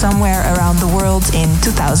see you somewhere around the world in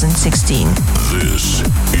 2016. This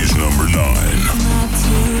is number 9. Not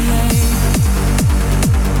too late.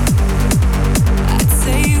 I'd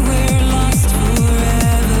say we're lost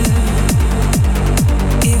forever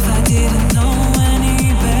if I didn't know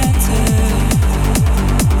any better.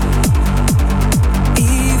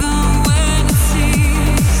 Even when it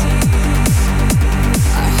seems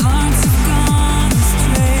our hearts have gone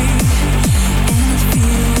astray, and it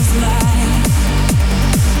feels like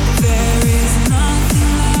there is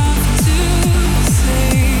nothing left to say.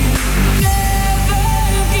 Never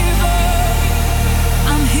give up.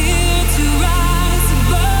 I'm here to rise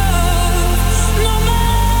above. No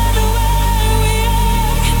matter where we are,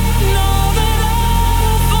 know that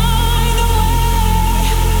I'll find a way.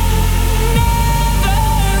 Never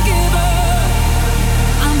give up.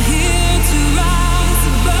 I'm here to rise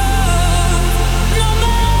above. No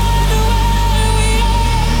matter where we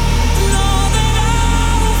are, know that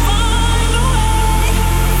I'll find a way.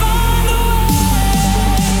 Find a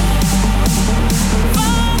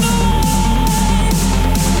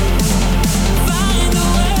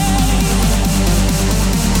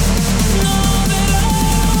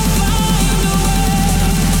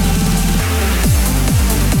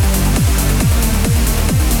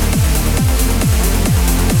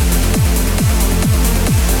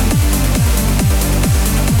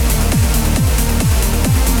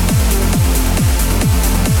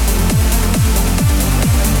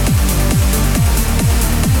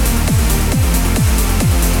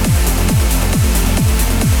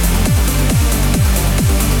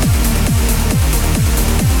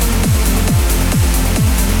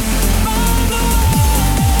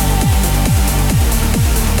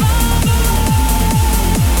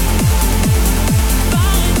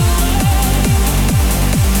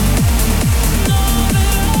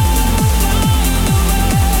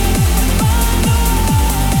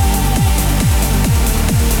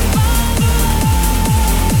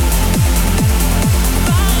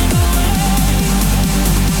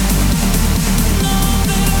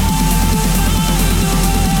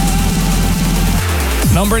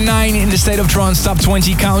Number 9 in the State of Trance Top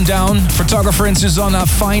 20 Countdown. Photographer and Susanna,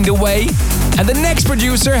 Find a Way. And the next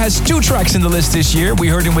producer has 2 tracks in the list this year. We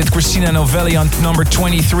heard him with Christina Novelli on number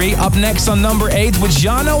 23. Up next on number 8 with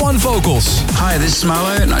Jano on vocals. Hi, this is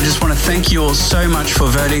Malo, and I just want to thank you all so much for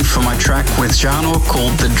voting for my track with Jano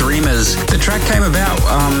called The Dreamers. The track came about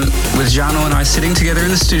with Jano and I sitting together in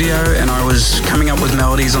the studio, and I was coming up with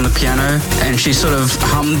melodies on the piano, and she sort of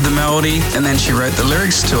hummed the melody, and then she wrote the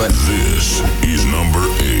lyrics to it. This is number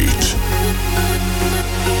 8.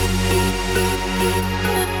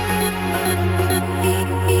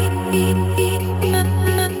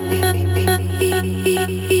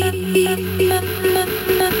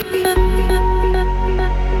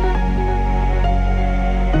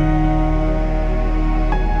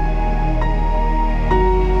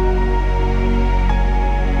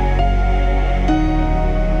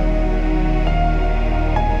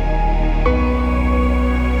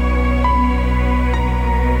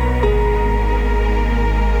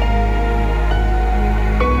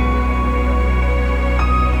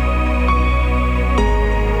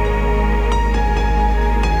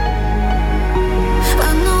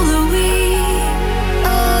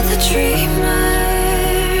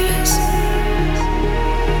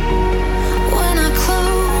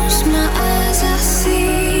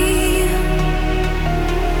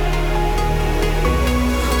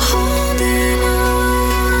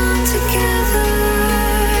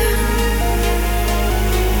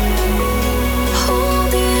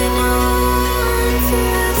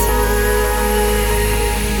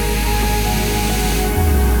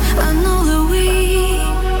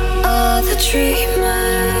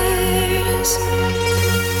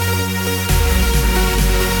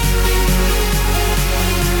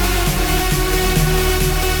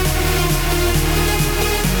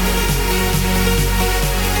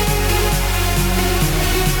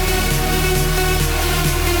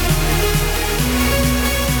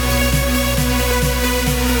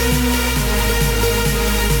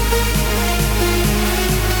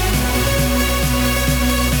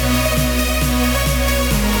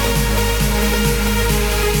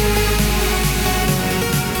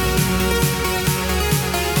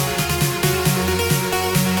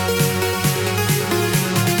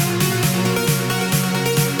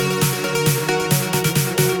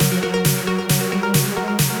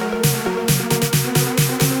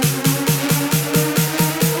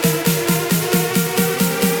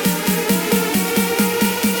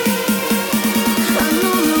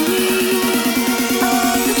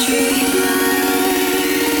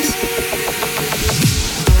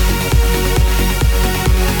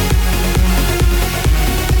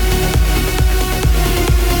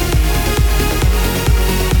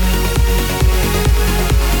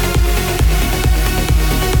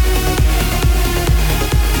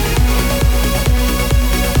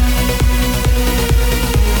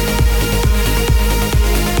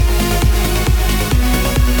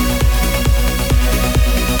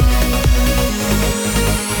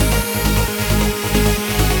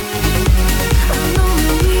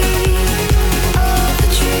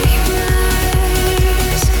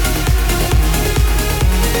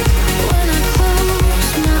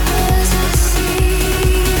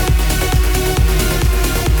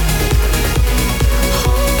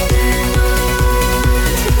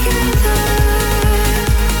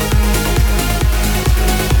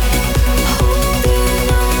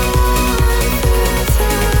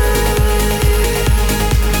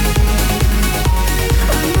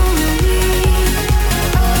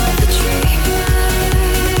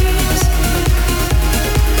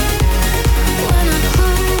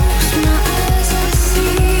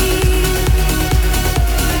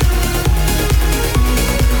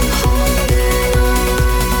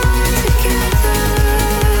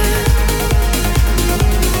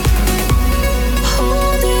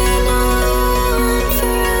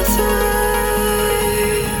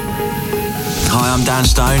 Dan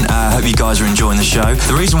Stone. Hope you guys are enjoying the show.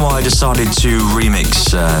 The reason why I decided to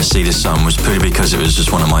remix See the Sun was purely because it was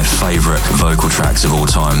just one of my favourite vocal tracks of all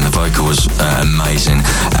time. The vocal was amazing,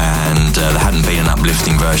 and there hadn't been an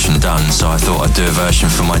uplifting version done, so I thought I'd do a version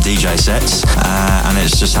for my DJ sets, and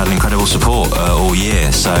it's just had incredible support all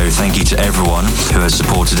year. So thank you to everyone who has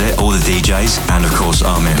supported it, all the DJs, and of course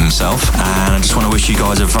Armin himself. And I just want to wish you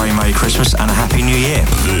guys a very Merry Christmas and a Happy New Year.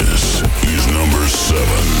 This is number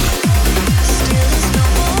 7.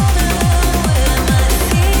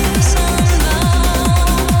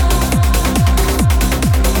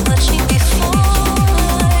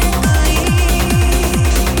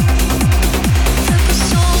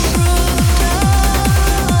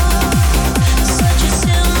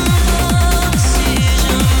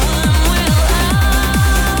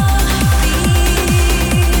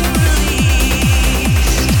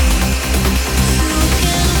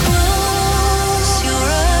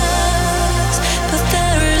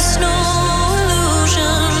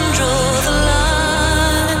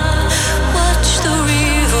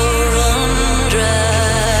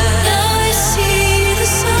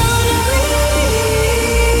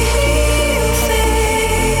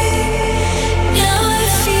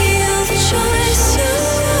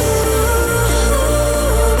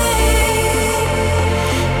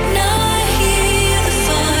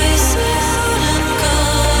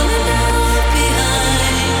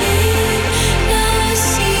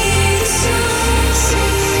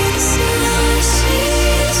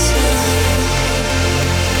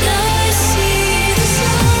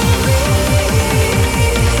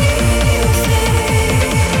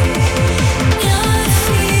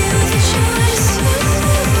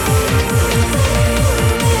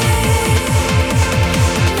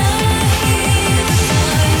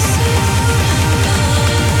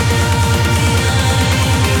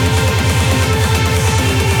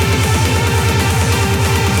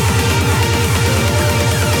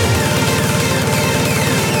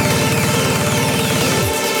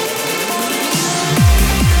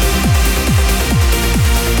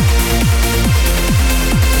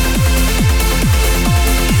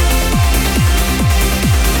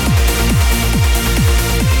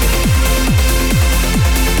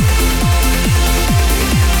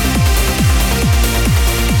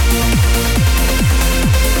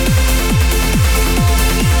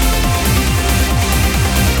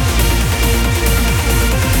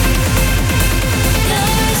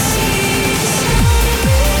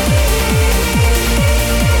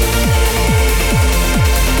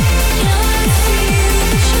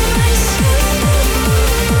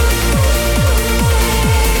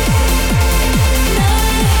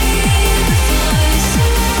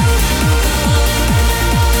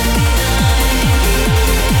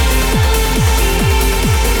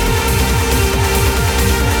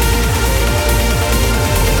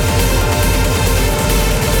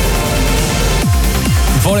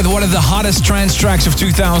 One of the hottest trance tracks of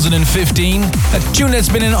 2015. A tune that's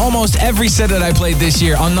been in almost every set that I played this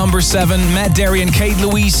year. On number 7, Matt Darey and Kate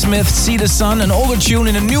Louise Smith, See the Sun, an older tune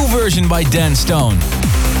in a new version by Dan Stone.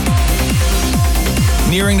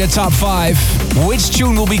 Nearing the top 5, which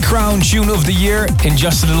tune will be crowned Tune of the Year? In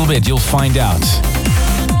just a little bit, you'll find out.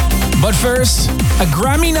 But first, a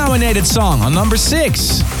Grammy-nominated song on number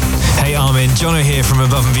 6. Hey Armin, Jono here from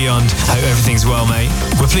Above and Beyond. Hope everything's well, mate.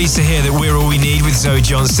 We're pleased to hear that We're All We Need with Zoe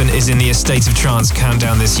Johnston is in the A State of Trance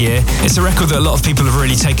countdown this year. It's a record that a lot of people have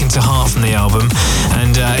really taken to heart from the album,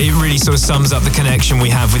 and it really sort of sums up the connection we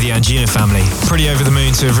have with the Angiona family. Pretty over the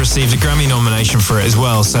moon to have received a Grammy nomination for it as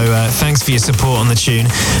well, so thanks for your support on the tune.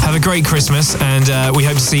 Have a great Christmas, and we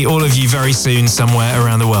hope to see all of you very soon somewhere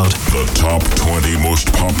around the world. The top 20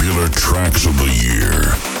 most popular tracks of the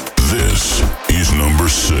year. This is number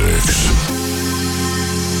 6.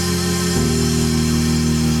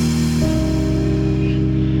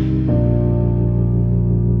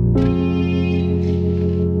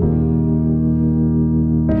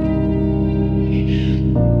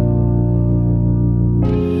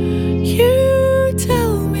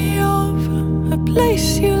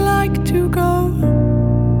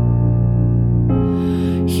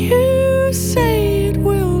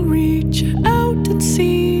 Reach out and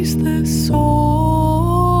seize the sorrow.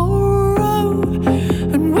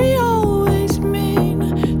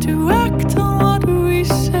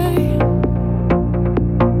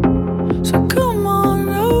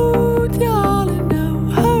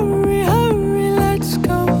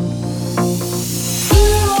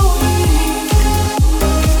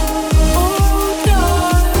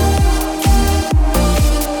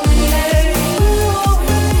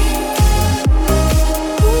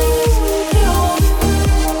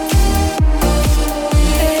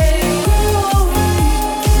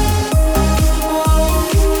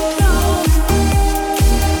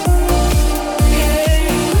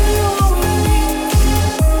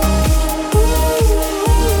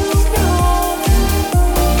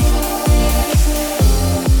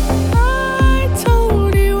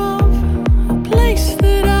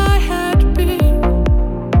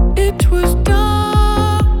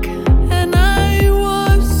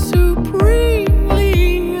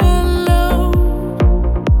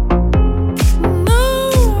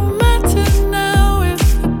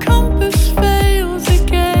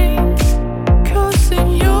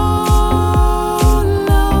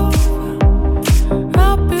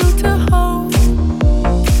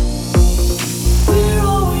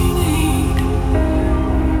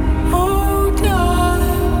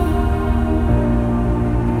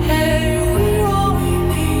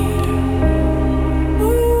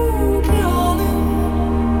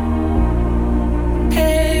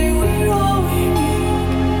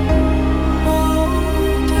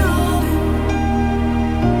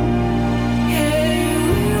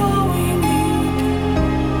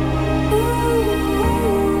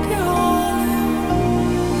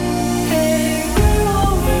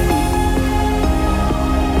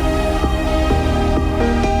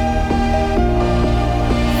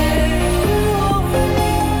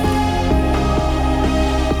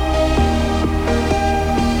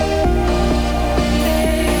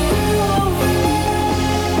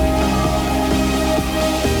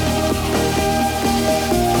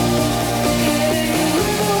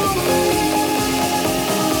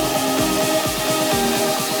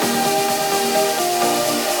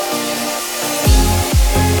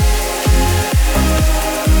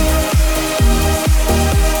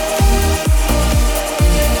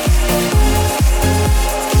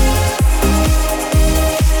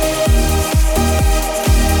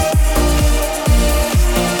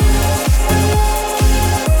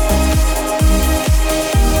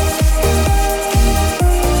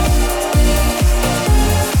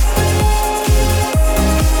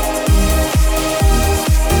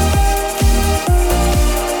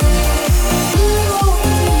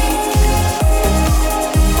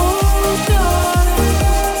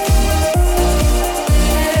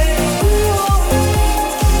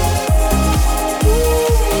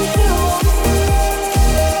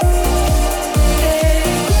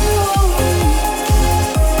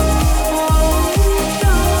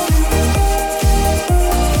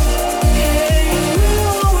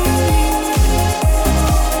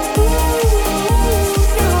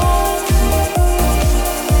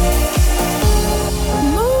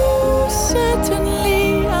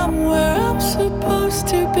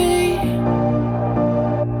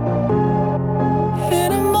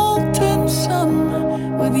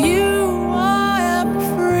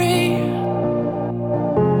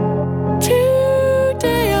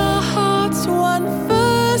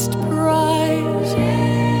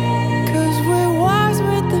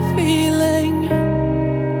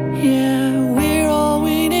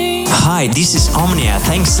 Hi, this is Omnia.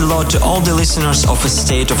 Thanks a lot to all the listeners of A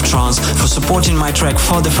State of Trance for supporting my track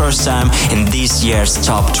for the first time in this year's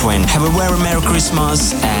Top 20. Have a very Merry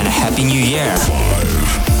Christmas and a Happy New Year.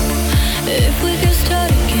 If we could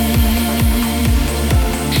start again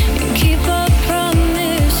and keep our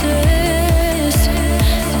promises,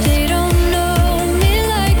 they don't know me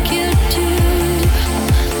like you do.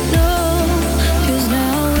 No, 'cause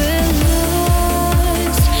now we're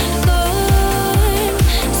lost, gone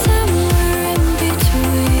somewhere in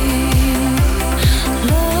between.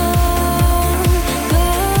 Long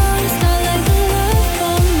gone, it's not like the love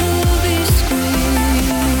on movie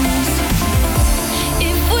screens.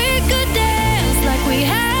 If we could dance like we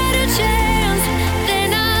had a chance, then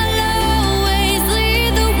I'll always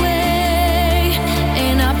lead the way.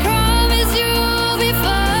 And I promise you'll be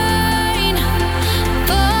fine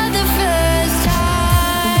for the first time.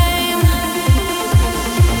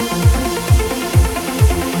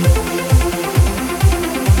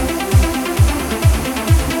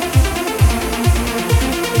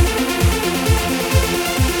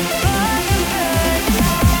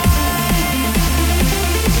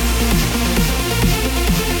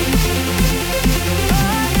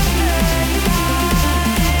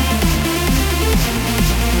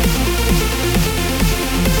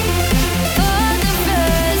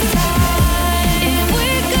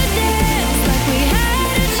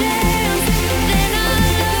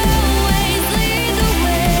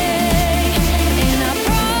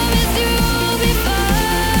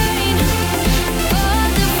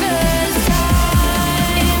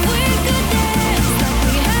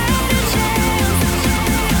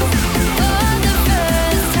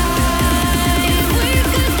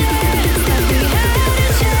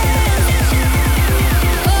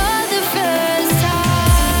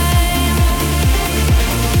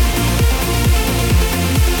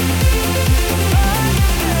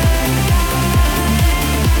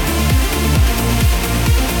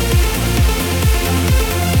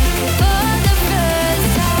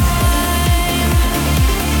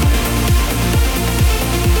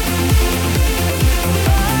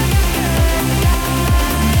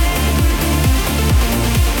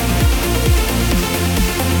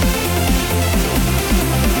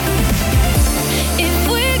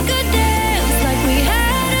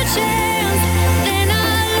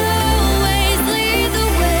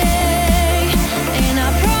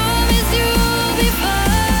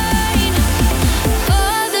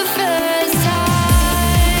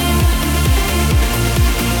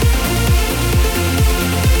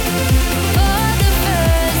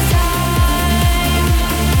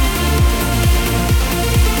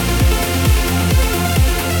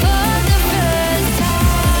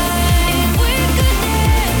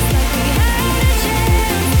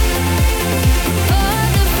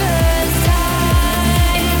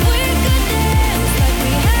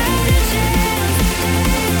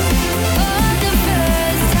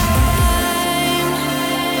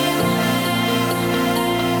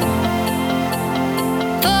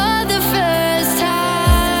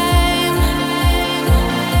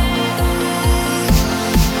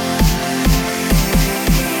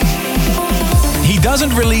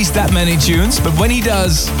 Doesn't release that many tunes, but when he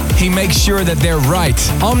does, he makes sure that they're right.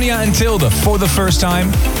 Omnia and Tilde for the first time.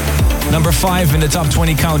 Number 5 in the top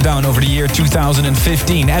 20 countdown over the year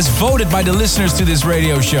 2015, as voted by the listeners to this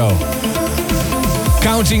radio show.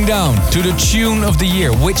 Counting down to the tune of the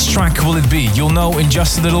year. Which track will it be? You'll know in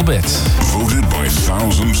just a little bit. Voted by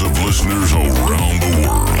thousands of listeners around the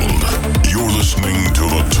world. You're listening to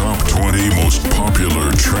the top 20 most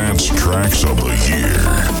popular trance tracks of the year.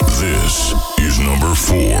 This is number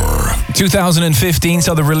 4. 2015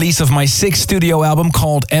 saw the release of my 6th studio album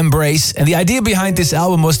called Embrace. And the idea behind this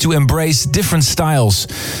album was to embrace different styles,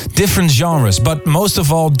 different genres, but most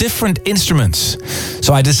of all, different instruments.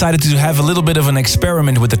 So I decided to have a little bit of an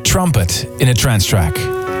experiment with the trumpet in a trance track.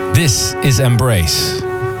 This is Embrace.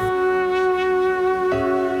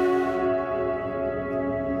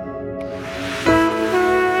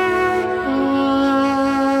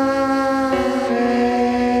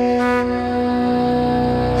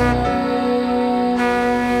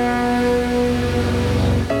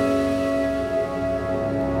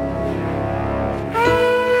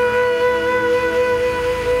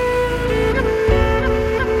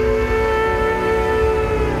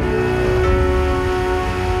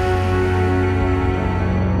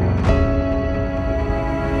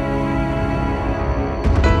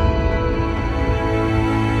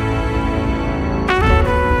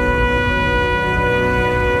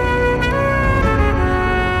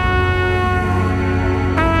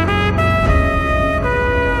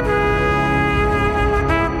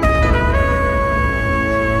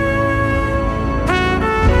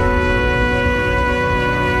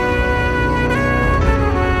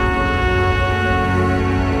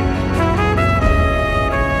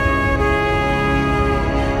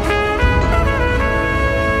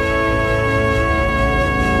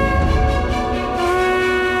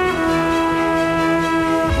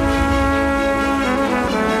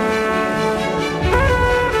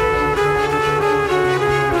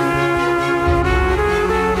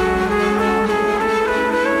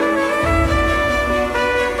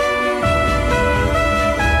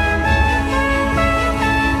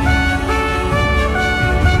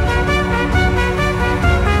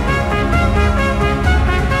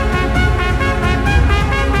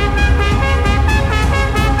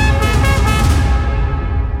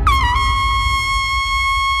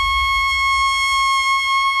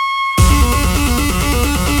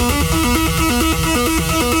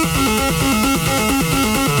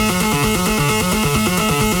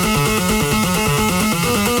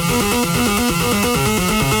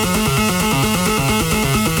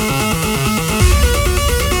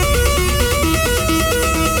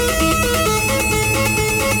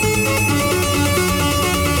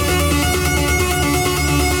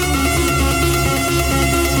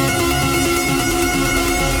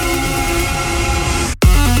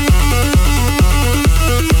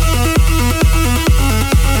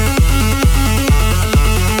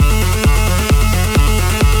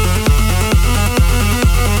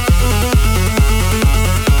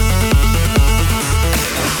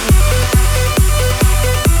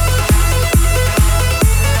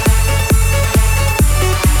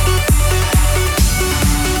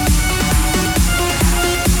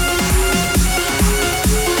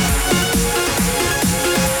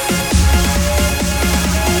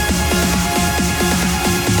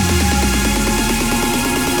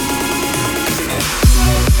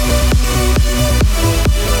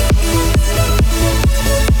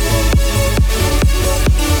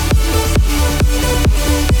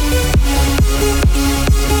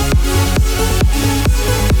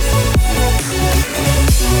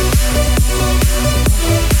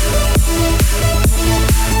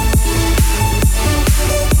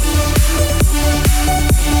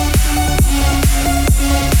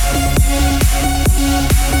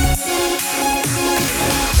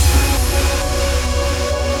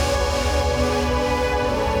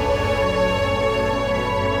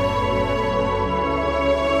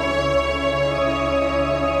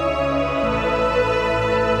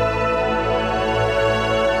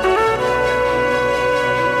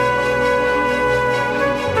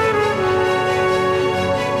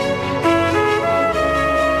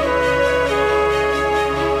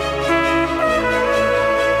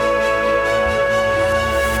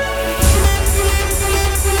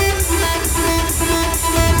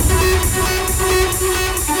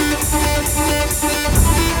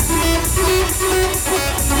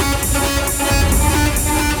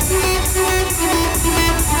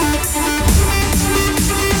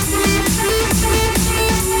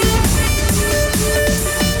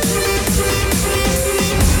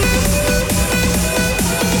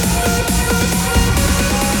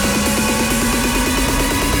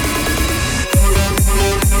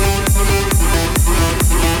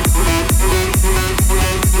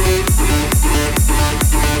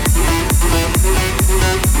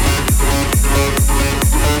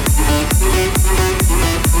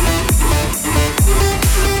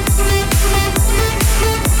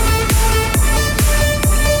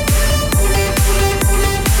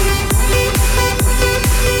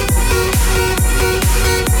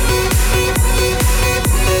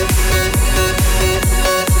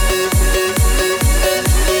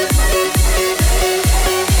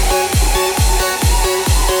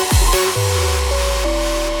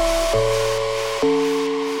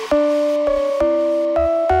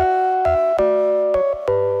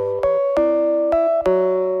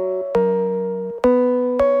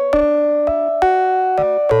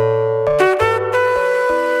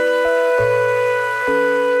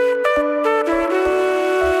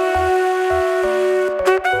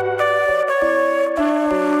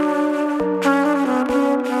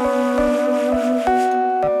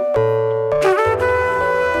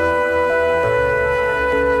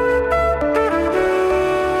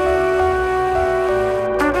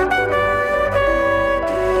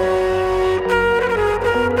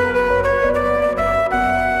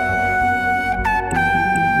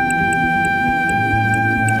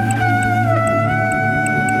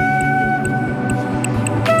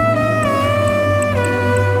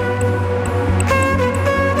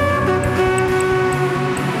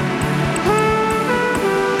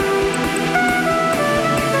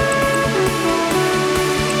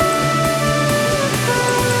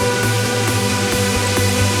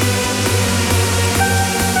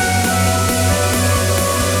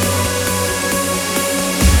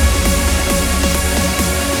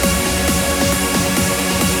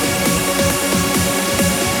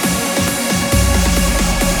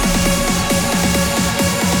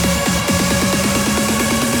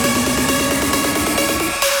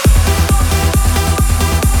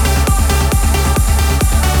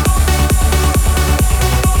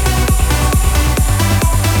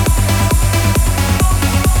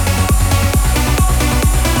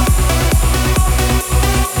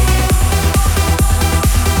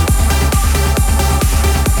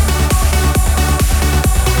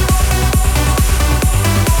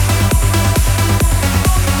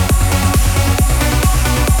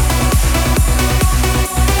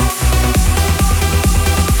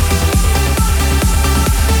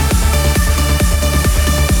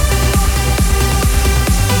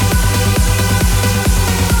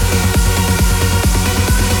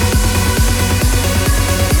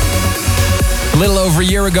 little over a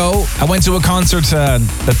year ago, I went to a concert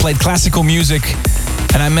that played classical music,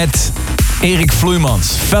 and I met Erik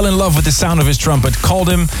Vloeimans. Fell in love with the sound of his trumpet, called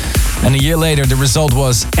him, and a year later the result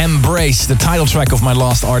was Embrace, the title track of my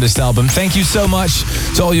Lost Artist album. Thank you so much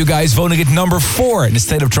to all you guys voting it number 4 in the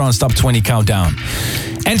State of Trance Top 20 Countdown.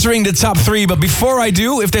 Entering the top 3, but before I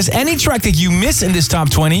do, if there's any track that you miss in this top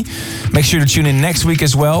 20, make sure to tune in next week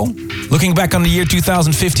as well. Looking back on the year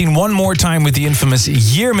 2015 one more time with the infamous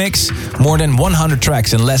Year Mix. More than 100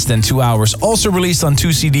 tracks in less than 2 hours. Also released on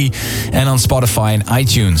 2CD and on Spotify and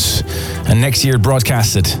iTunes. And next year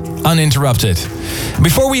broadcasted uninterrupted.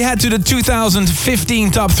 Before we head to the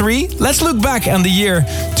 2015 top 3, let's look back on the year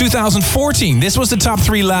 2014. This was the top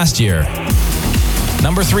 3 last year.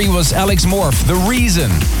 Number 3 was Alex Morph, The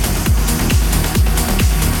Reason.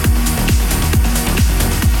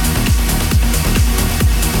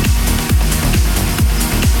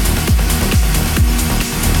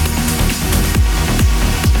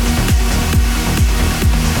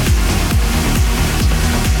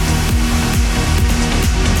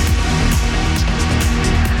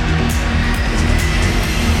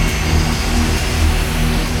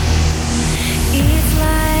 It's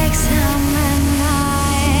like someone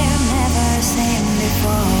I've never seen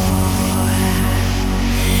before,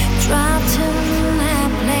 dropped in a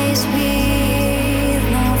place with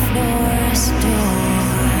no floors,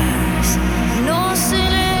 doors, no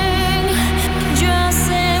ceiling, just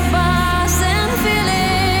a buzz and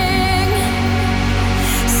feeling,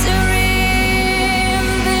 serene,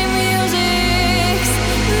 the music's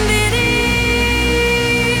beating.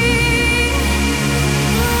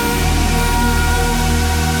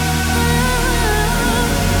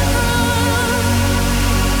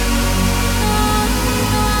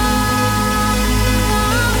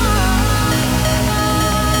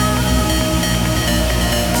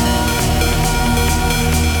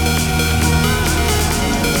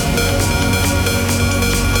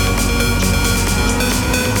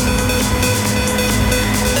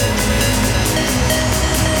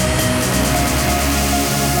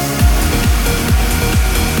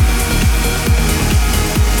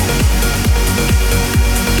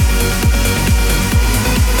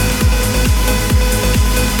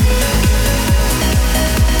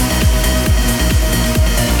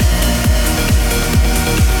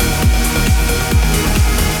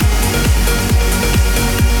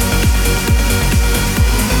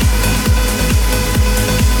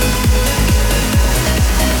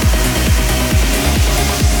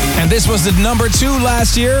 This was the number 2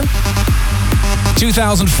 last year.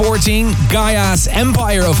 2014, Gaia's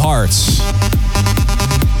Empire of Hearts.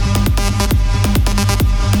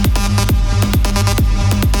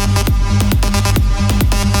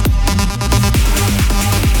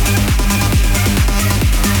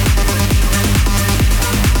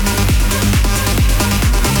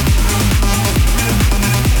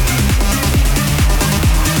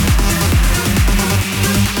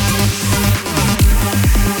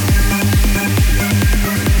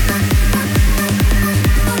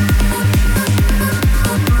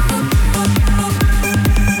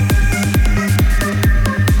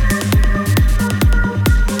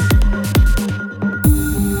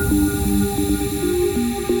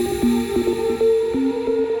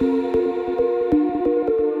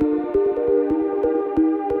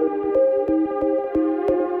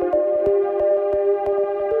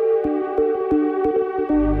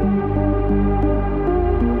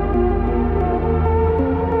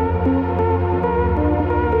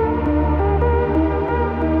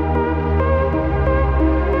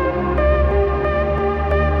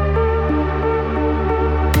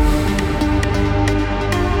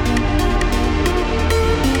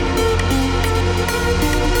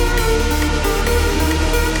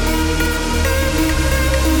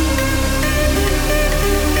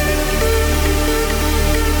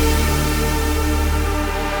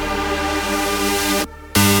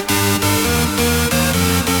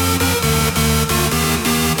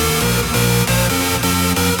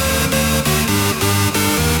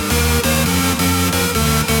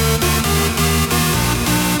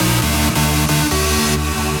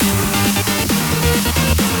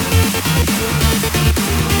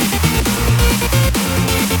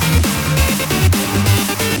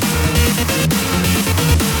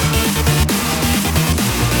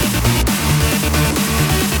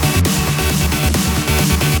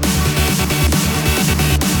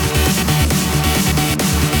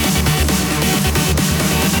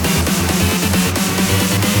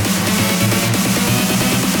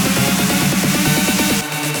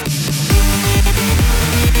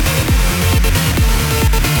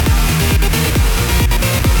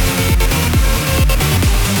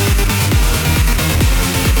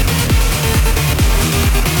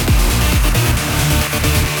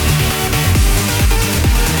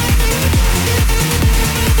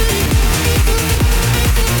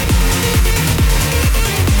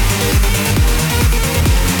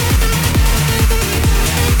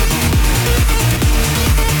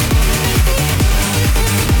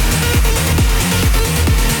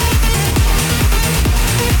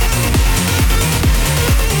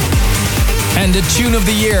 And the tune of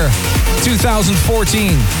the year,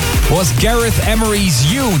 2014, was Gareth Emery's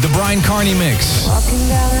You, the Brian Carney mix. Walking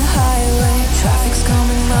down the highway, traffic's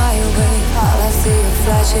coming my way. All I see is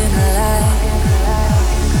flashing light.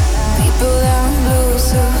 People there in blue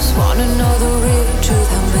suits wanna know the real truth.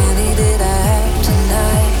 How many did I have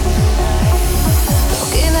tonight?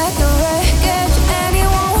 Looking at the wreckage,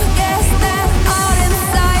 anyone would guess that all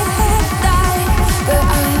inside had died, but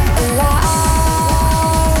I'm alive.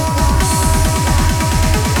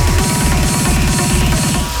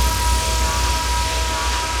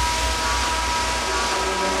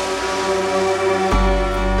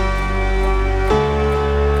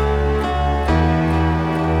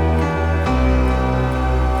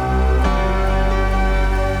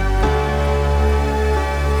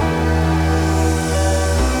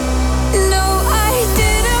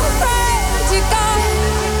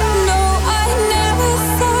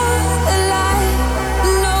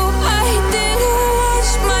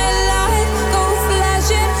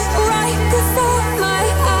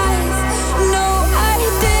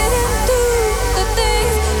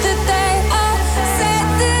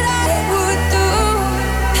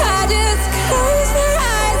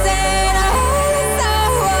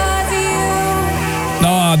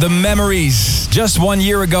 The Memories. Just 1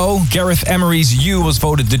 year ago, Gareth Emery's You was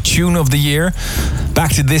voted the tune of the year.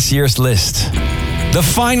 Back to this year's list. The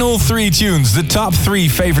final 3 tunes, the top 3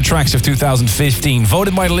 favorite tracks of 2015,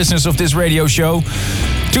 voted by the listeners of this radio show.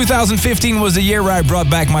 2015 was the year where I brought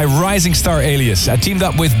back my rising star alias. I teamed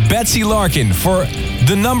up with Betsy Larkin for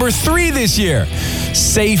the number 3 this year,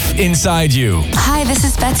 Safe Inside You. Hi, this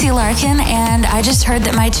is Betsy Larkin, and I just heard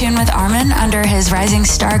that my tune with Armin under his Rising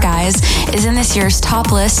Star Guys is in this year's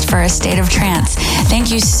top list for A State of Trance. Thank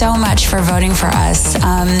you so much for voting for us.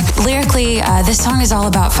 Lyrically, this song is all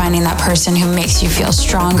about finding that person who makes you feel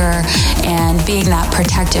stronger and being that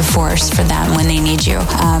protective force for them when they need you.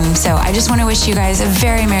 So I just want to wish you guys a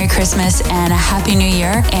very Merry Christmas and a Happy New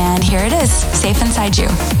Year. And here it is, Safe Inside You.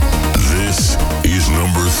 This is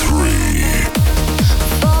number 3. Never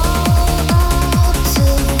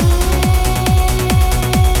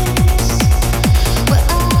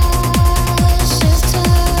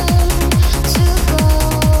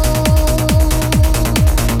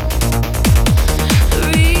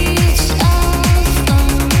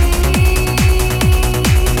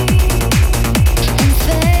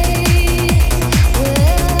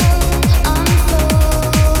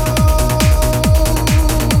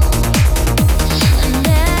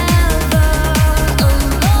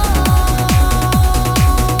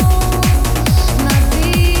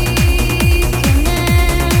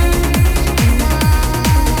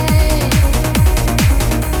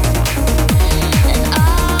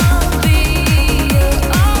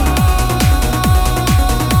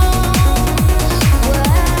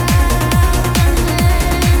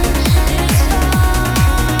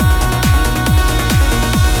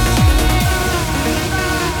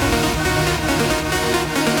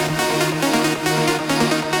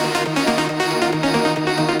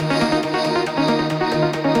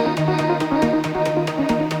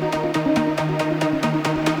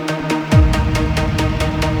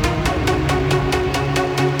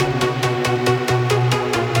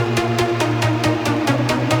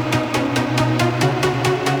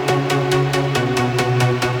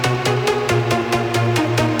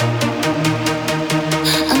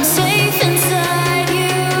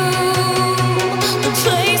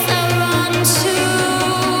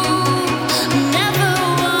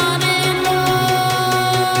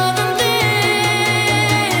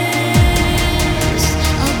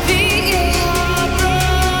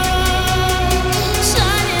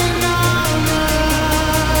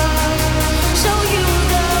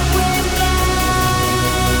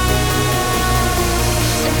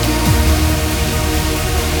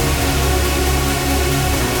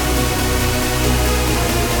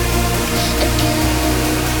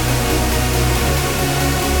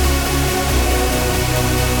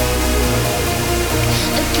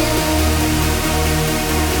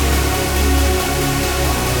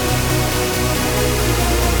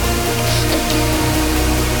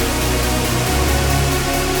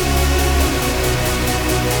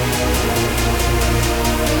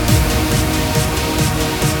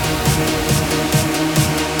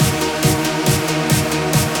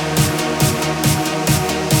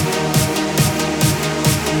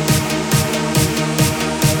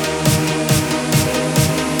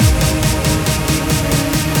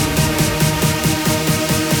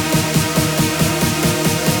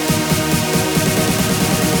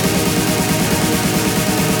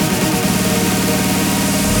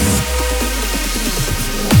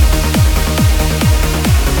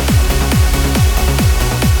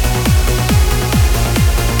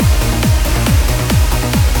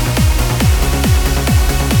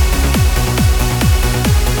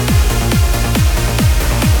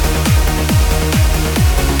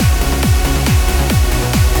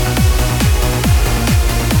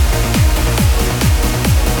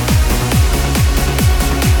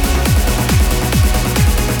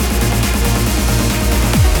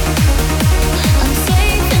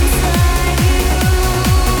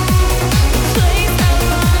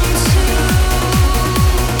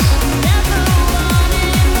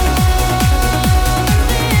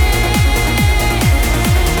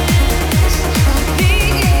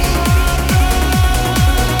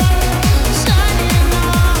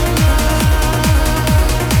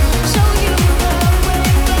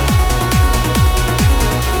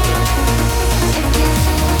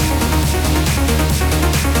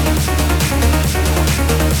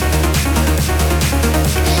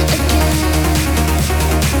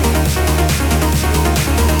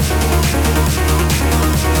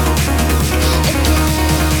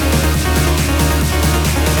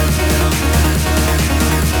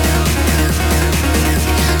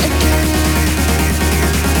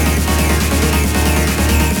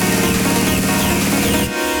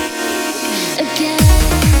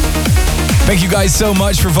Thank you guys so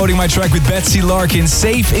much for voting my track with Betsy Larkin,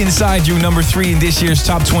 Safe Inside You, number 3 in this year's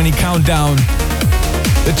Top 20 Countdown.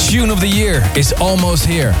 The tune of the year is almost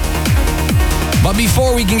here. But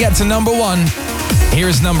before we can get to number 1,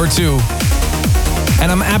 here's number 2.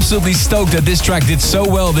 And I'm absolutely stoked that this track did so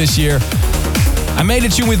well this year. I made a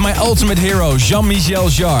tune with my ultimate hero, Jean-Michel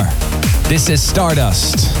Jarre. This is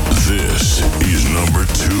Stardust. This is number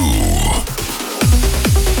 2.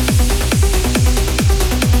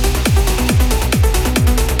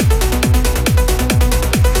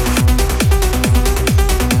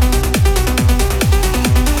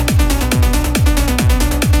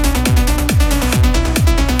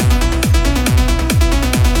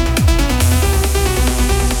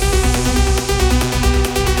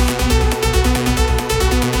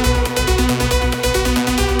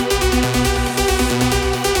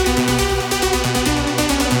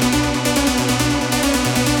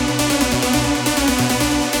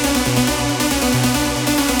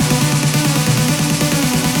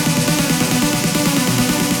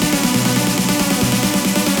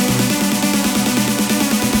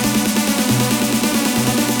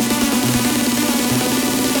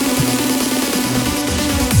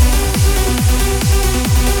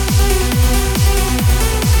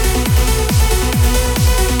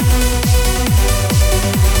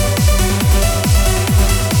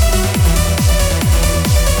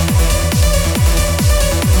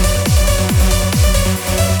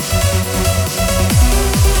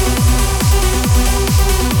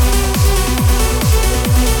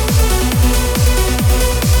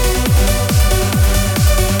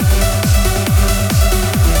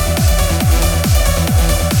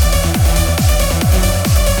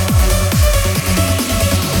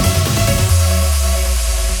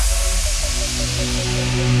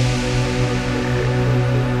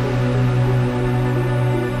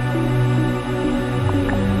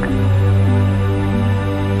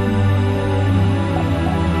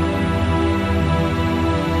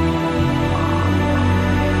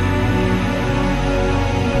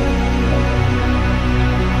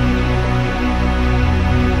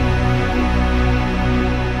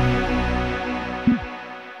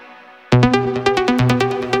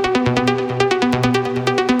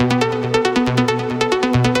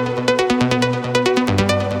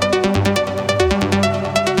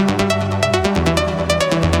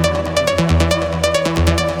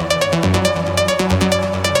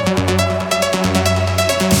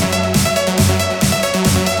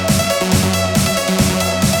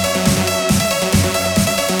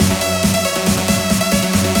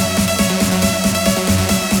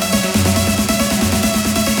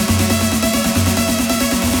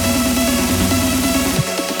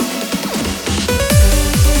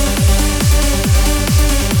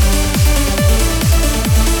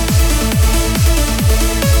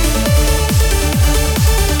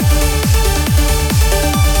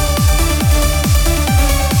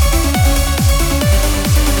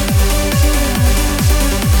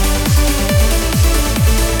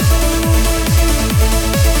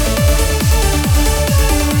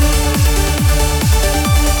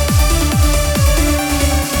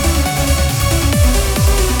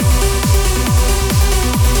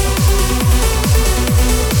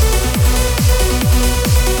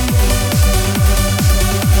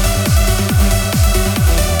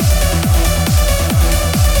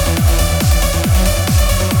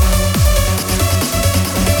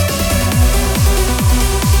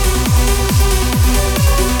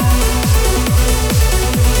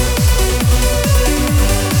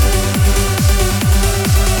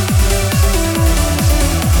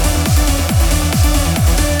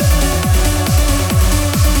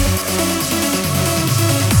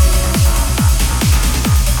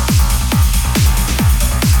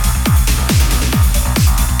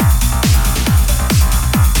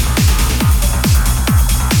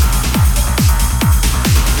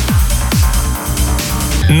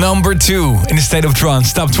 Number 2 in the State of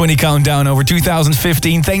Trance Top 20 Countdown over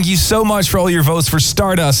 2015. Thank you so much for all your votes for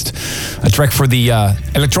Stardust, a track for the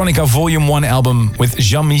Electronica Volume 1 album with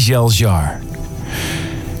Jean-Michel Jarre.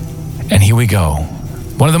 And here we go.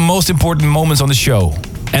 One of the most important moments on the show.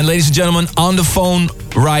 And ladies and gentlemen, on the phone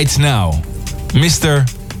right now, Mr.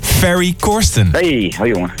 Ferry Corsten. Hey, how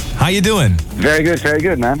you doing? How you doing? Very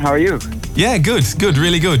good, man. How are you? Yeah, good,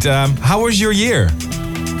 really good. How was your year?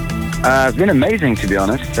 It's been amazing, to be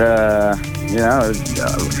honest.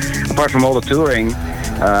 Apart from all the touring,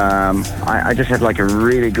 I just had like a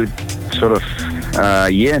really good sort of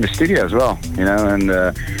year in the studio as well, and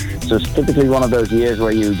so it's typically one of those years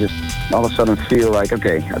where you just all of a sudden feel like,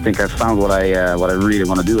 okay, I think I found what I really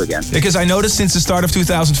want to do again. Because I noticed since the start of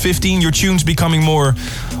 2015, your tunes becoming more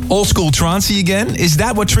old school trancey again. Is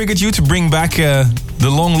that what triggered you to bring back the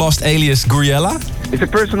long lost alias Gouryella? It's a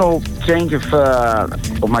personal change of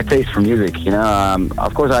my taste for music. You know,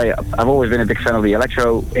 of course, I've always been a big fan of the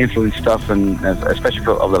electro influenced stuff, and especially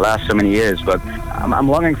over the last so many years. But I'm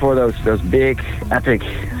longing for those big, epic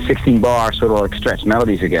 16-bar sort of like stretched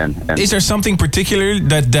melodies again. And is there something particular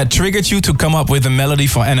that triggered you to come up with a melody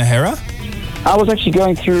for Anahera? I was actually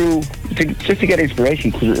going through just to get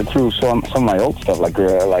inspiration through some of my old stuff, like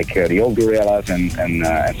the old Gouryellas and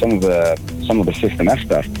some of the System F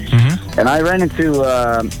stuff. Mm-hmm. And I ran into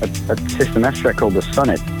a System F track called The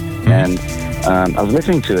Sonnet, and I was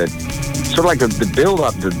listening to it, sort of like the build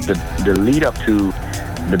up, the lead up to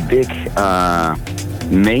the big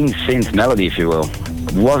main synth melody, if you will,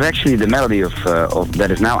 was actually the melody of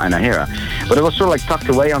that is now Anahera, but it was sort of like tucked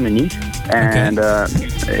away underneath. And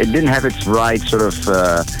it didn't have its right sort of.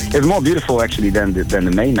 It was more beautiful actually than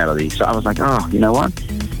the main melody. So I was like, oh, you know what?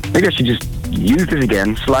 Maybe I should just use this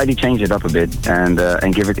again, slightly change it up a bit,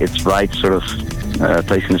 and give it its right sort of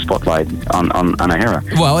place in the spotlight on Anahera.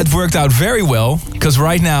 Well, it worked out very well, because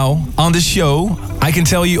right now on the show, I can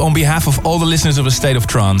tell you on behalf of all the listeners of A State of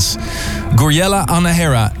Trance, Gouryella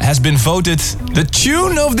Anahera has been voted the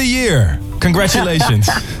Tune of the Year. Congratulations.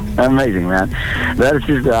 Amazing, man. That is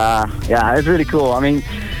just, it's really cool. I mean,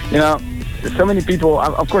 you know, so many people,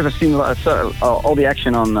 of course I've seen all the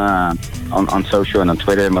action on social and on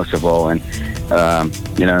Twitter most of all, and,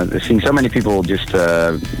 you know, I've seen so many people just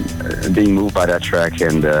being moved by that track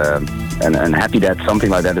and happy that something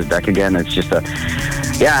like that is back again. It's just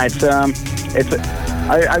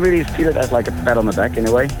I really feel it as like a pat on the back in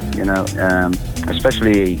a way, you know,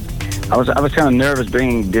 especially I was kind of nervous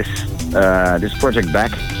bringing this project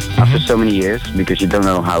back after so many years, because you don't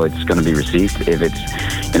know how it's going to be received. If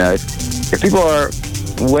it's, you know, if people are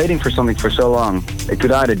waiting for something for so long, it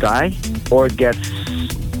could either die or it gets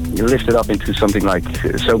lifted up into something like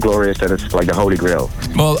so glorious that it's like the Holy Grail.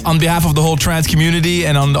 Well, on behalf of the whole trance community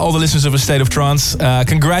and on all the listeners of A State of Trance,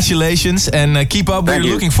 congratulations and keep up. We're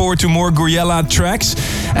looking forward to more Gouryella tracks.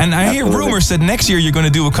 And I hear rumors that next year you're going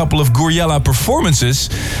to do a couple of Gouryella performances.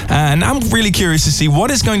 And I'm really curious to see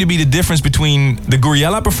what is going to be the difference between the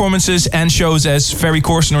Gouryella performances and shows as Ferry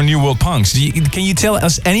Corsten or New World Punks. Can you tell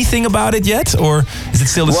us anything about it yet, or is it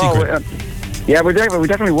still a secret? Yeah, we're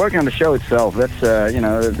definitely working on the show itself. That's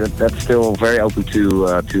that's still very open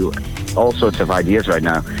to all sorts of ideas right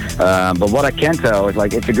now. But what I can tell is,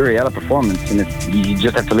 like, it's a Gouryella performance, and you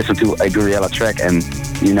just have to listen to a Gouryella track, and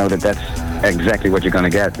you know that's exactly what you're going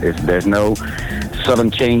to get. There's no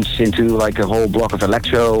sudden change into like a whole block of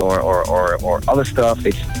electro or other stuff.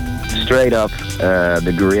 It's straight up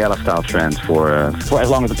the Gouryella style trance for as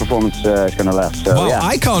long as the performance is going to last. So, well, yeah.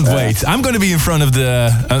 I can't wait. I'm going to be in front of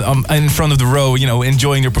the row, you know,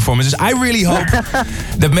 enjoying your performances. I really hope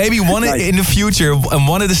that maybe in the future, on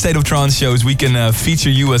one of the State of Trance shows, we can feature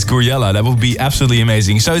you as Gouryella. That would be absolutely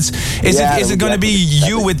amazing. So is it going to be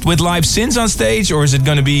you with live synths on stage, or is it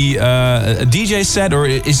going to be a DJ set, or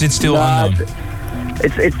is it still unknown?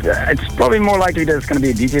 It's probably more likely that it's going to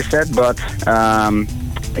be a DJ set, but.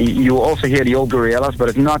 You also hear the old Gouryellas,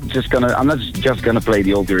 but I'm not just gonna play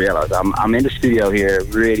the old Gouryellas. I'm in the studio here,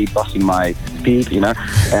 really busting my feet, you know,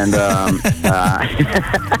 and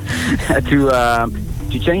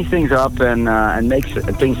to change things up and make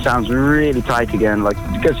things sound really tight again. Like,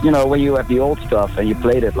 because, you know, when you have the old stuff and you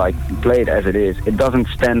play it as it is, it doesn't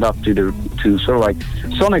stand up to sort of like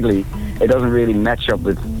sonically, it doesn't really match up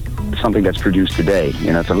with something that's produced today.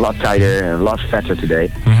 You know, it's a lot tighter and a lot fatter today.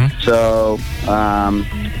 Mm-hmm. So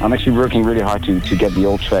I'm actually working really hard to get the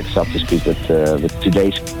old tracks up to speed with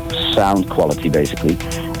today's sound quality, basically.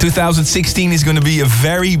 2016 is going to be a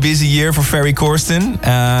very busy year for Ferry Corsten.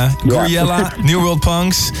 Gouryella, New World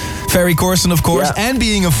Punks, Ferry Corsten, of course, and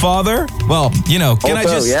being a father. Well, you know, can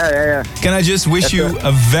I just wish you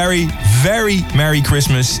a very, very Merry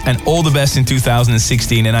Christmas and all the best in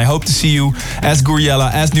 2016. And I hope to see you as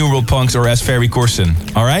Gouryella, as New World Punks, or as Ferry Corsten.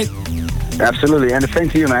 All right? Absolutely, and the same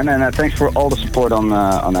to you, man. And thanks for all the support on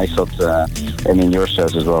ASOT and in your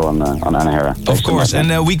shows as well on Anahera. Of course,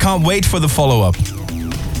 and we can't wait for the follow-up.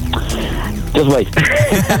 Just wait.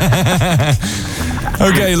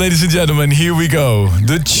 Okay, ladies and gentlemen, here we go.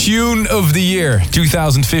 The Tune of the Year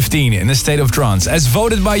 2015 in A State of Trance, as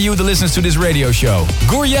voted by you, the listeners to this radio show.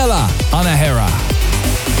 Gouryella Anahera.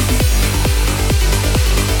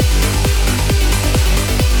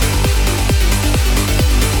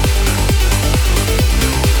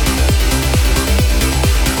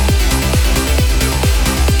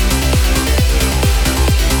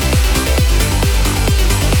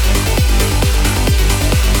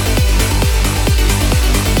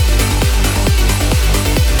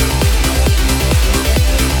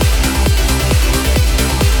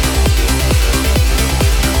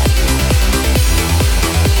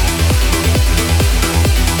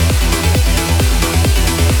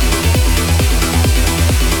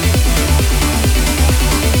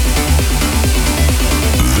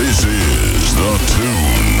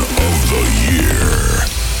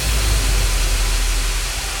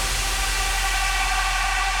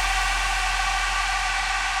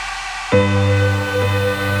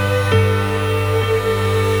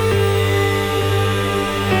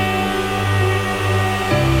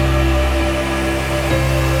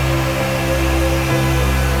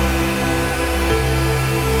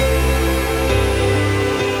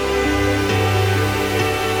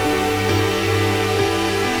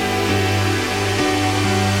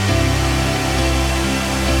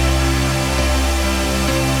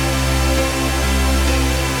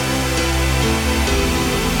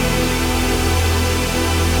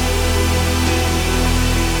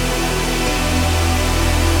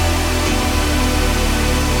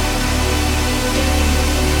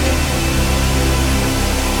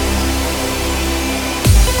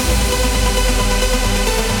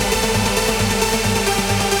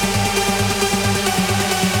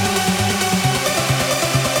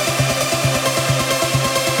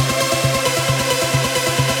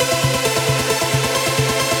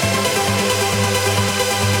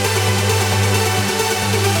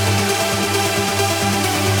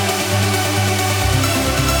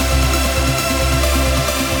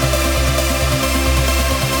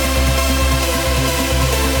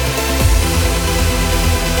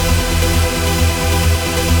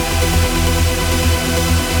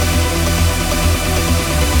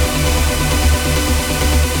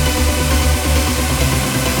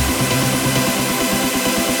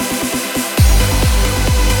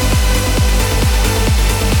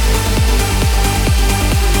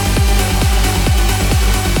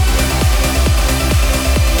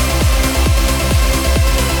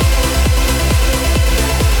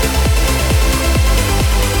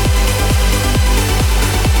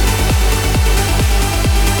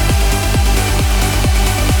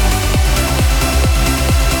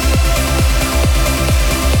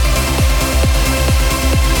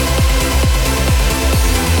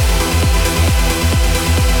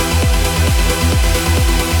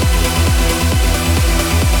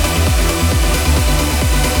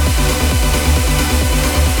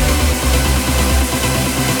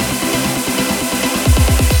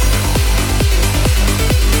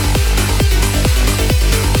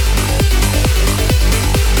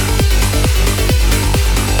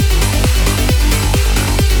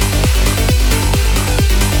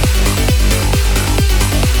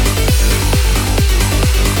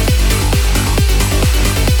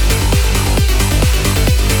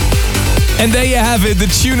 And there you have it, the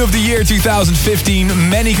tune of the year 2015.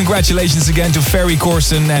 Many congratulations again to Ferry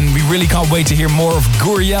Corsten, and we really can't wait to hear more of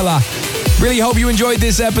Gouryella. Really hope you enjoyed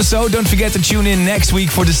this episode. Don't forget to tune in next week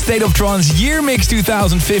for the State of Trance Year Mix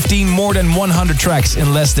 2015. More than 100 tracks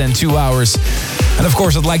in less than 2 hours. And of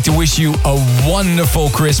course, I'd like to wish you a wonderful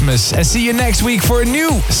Christmas. And see you next week for a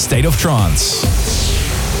new State of Trance.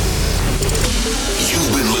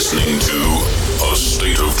 You've been listening to A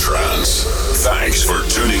State of Trance. Thanks for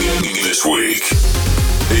tuning in this week.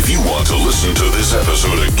 If you want to listen to this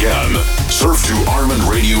episode again, surf to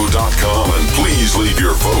ArminRadio.com and please leave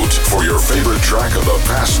your vote for your favorite track of the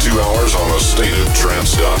past 2 hours on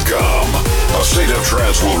AStateOfTrance.com. A State of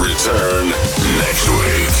Trance will return next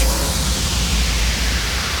week.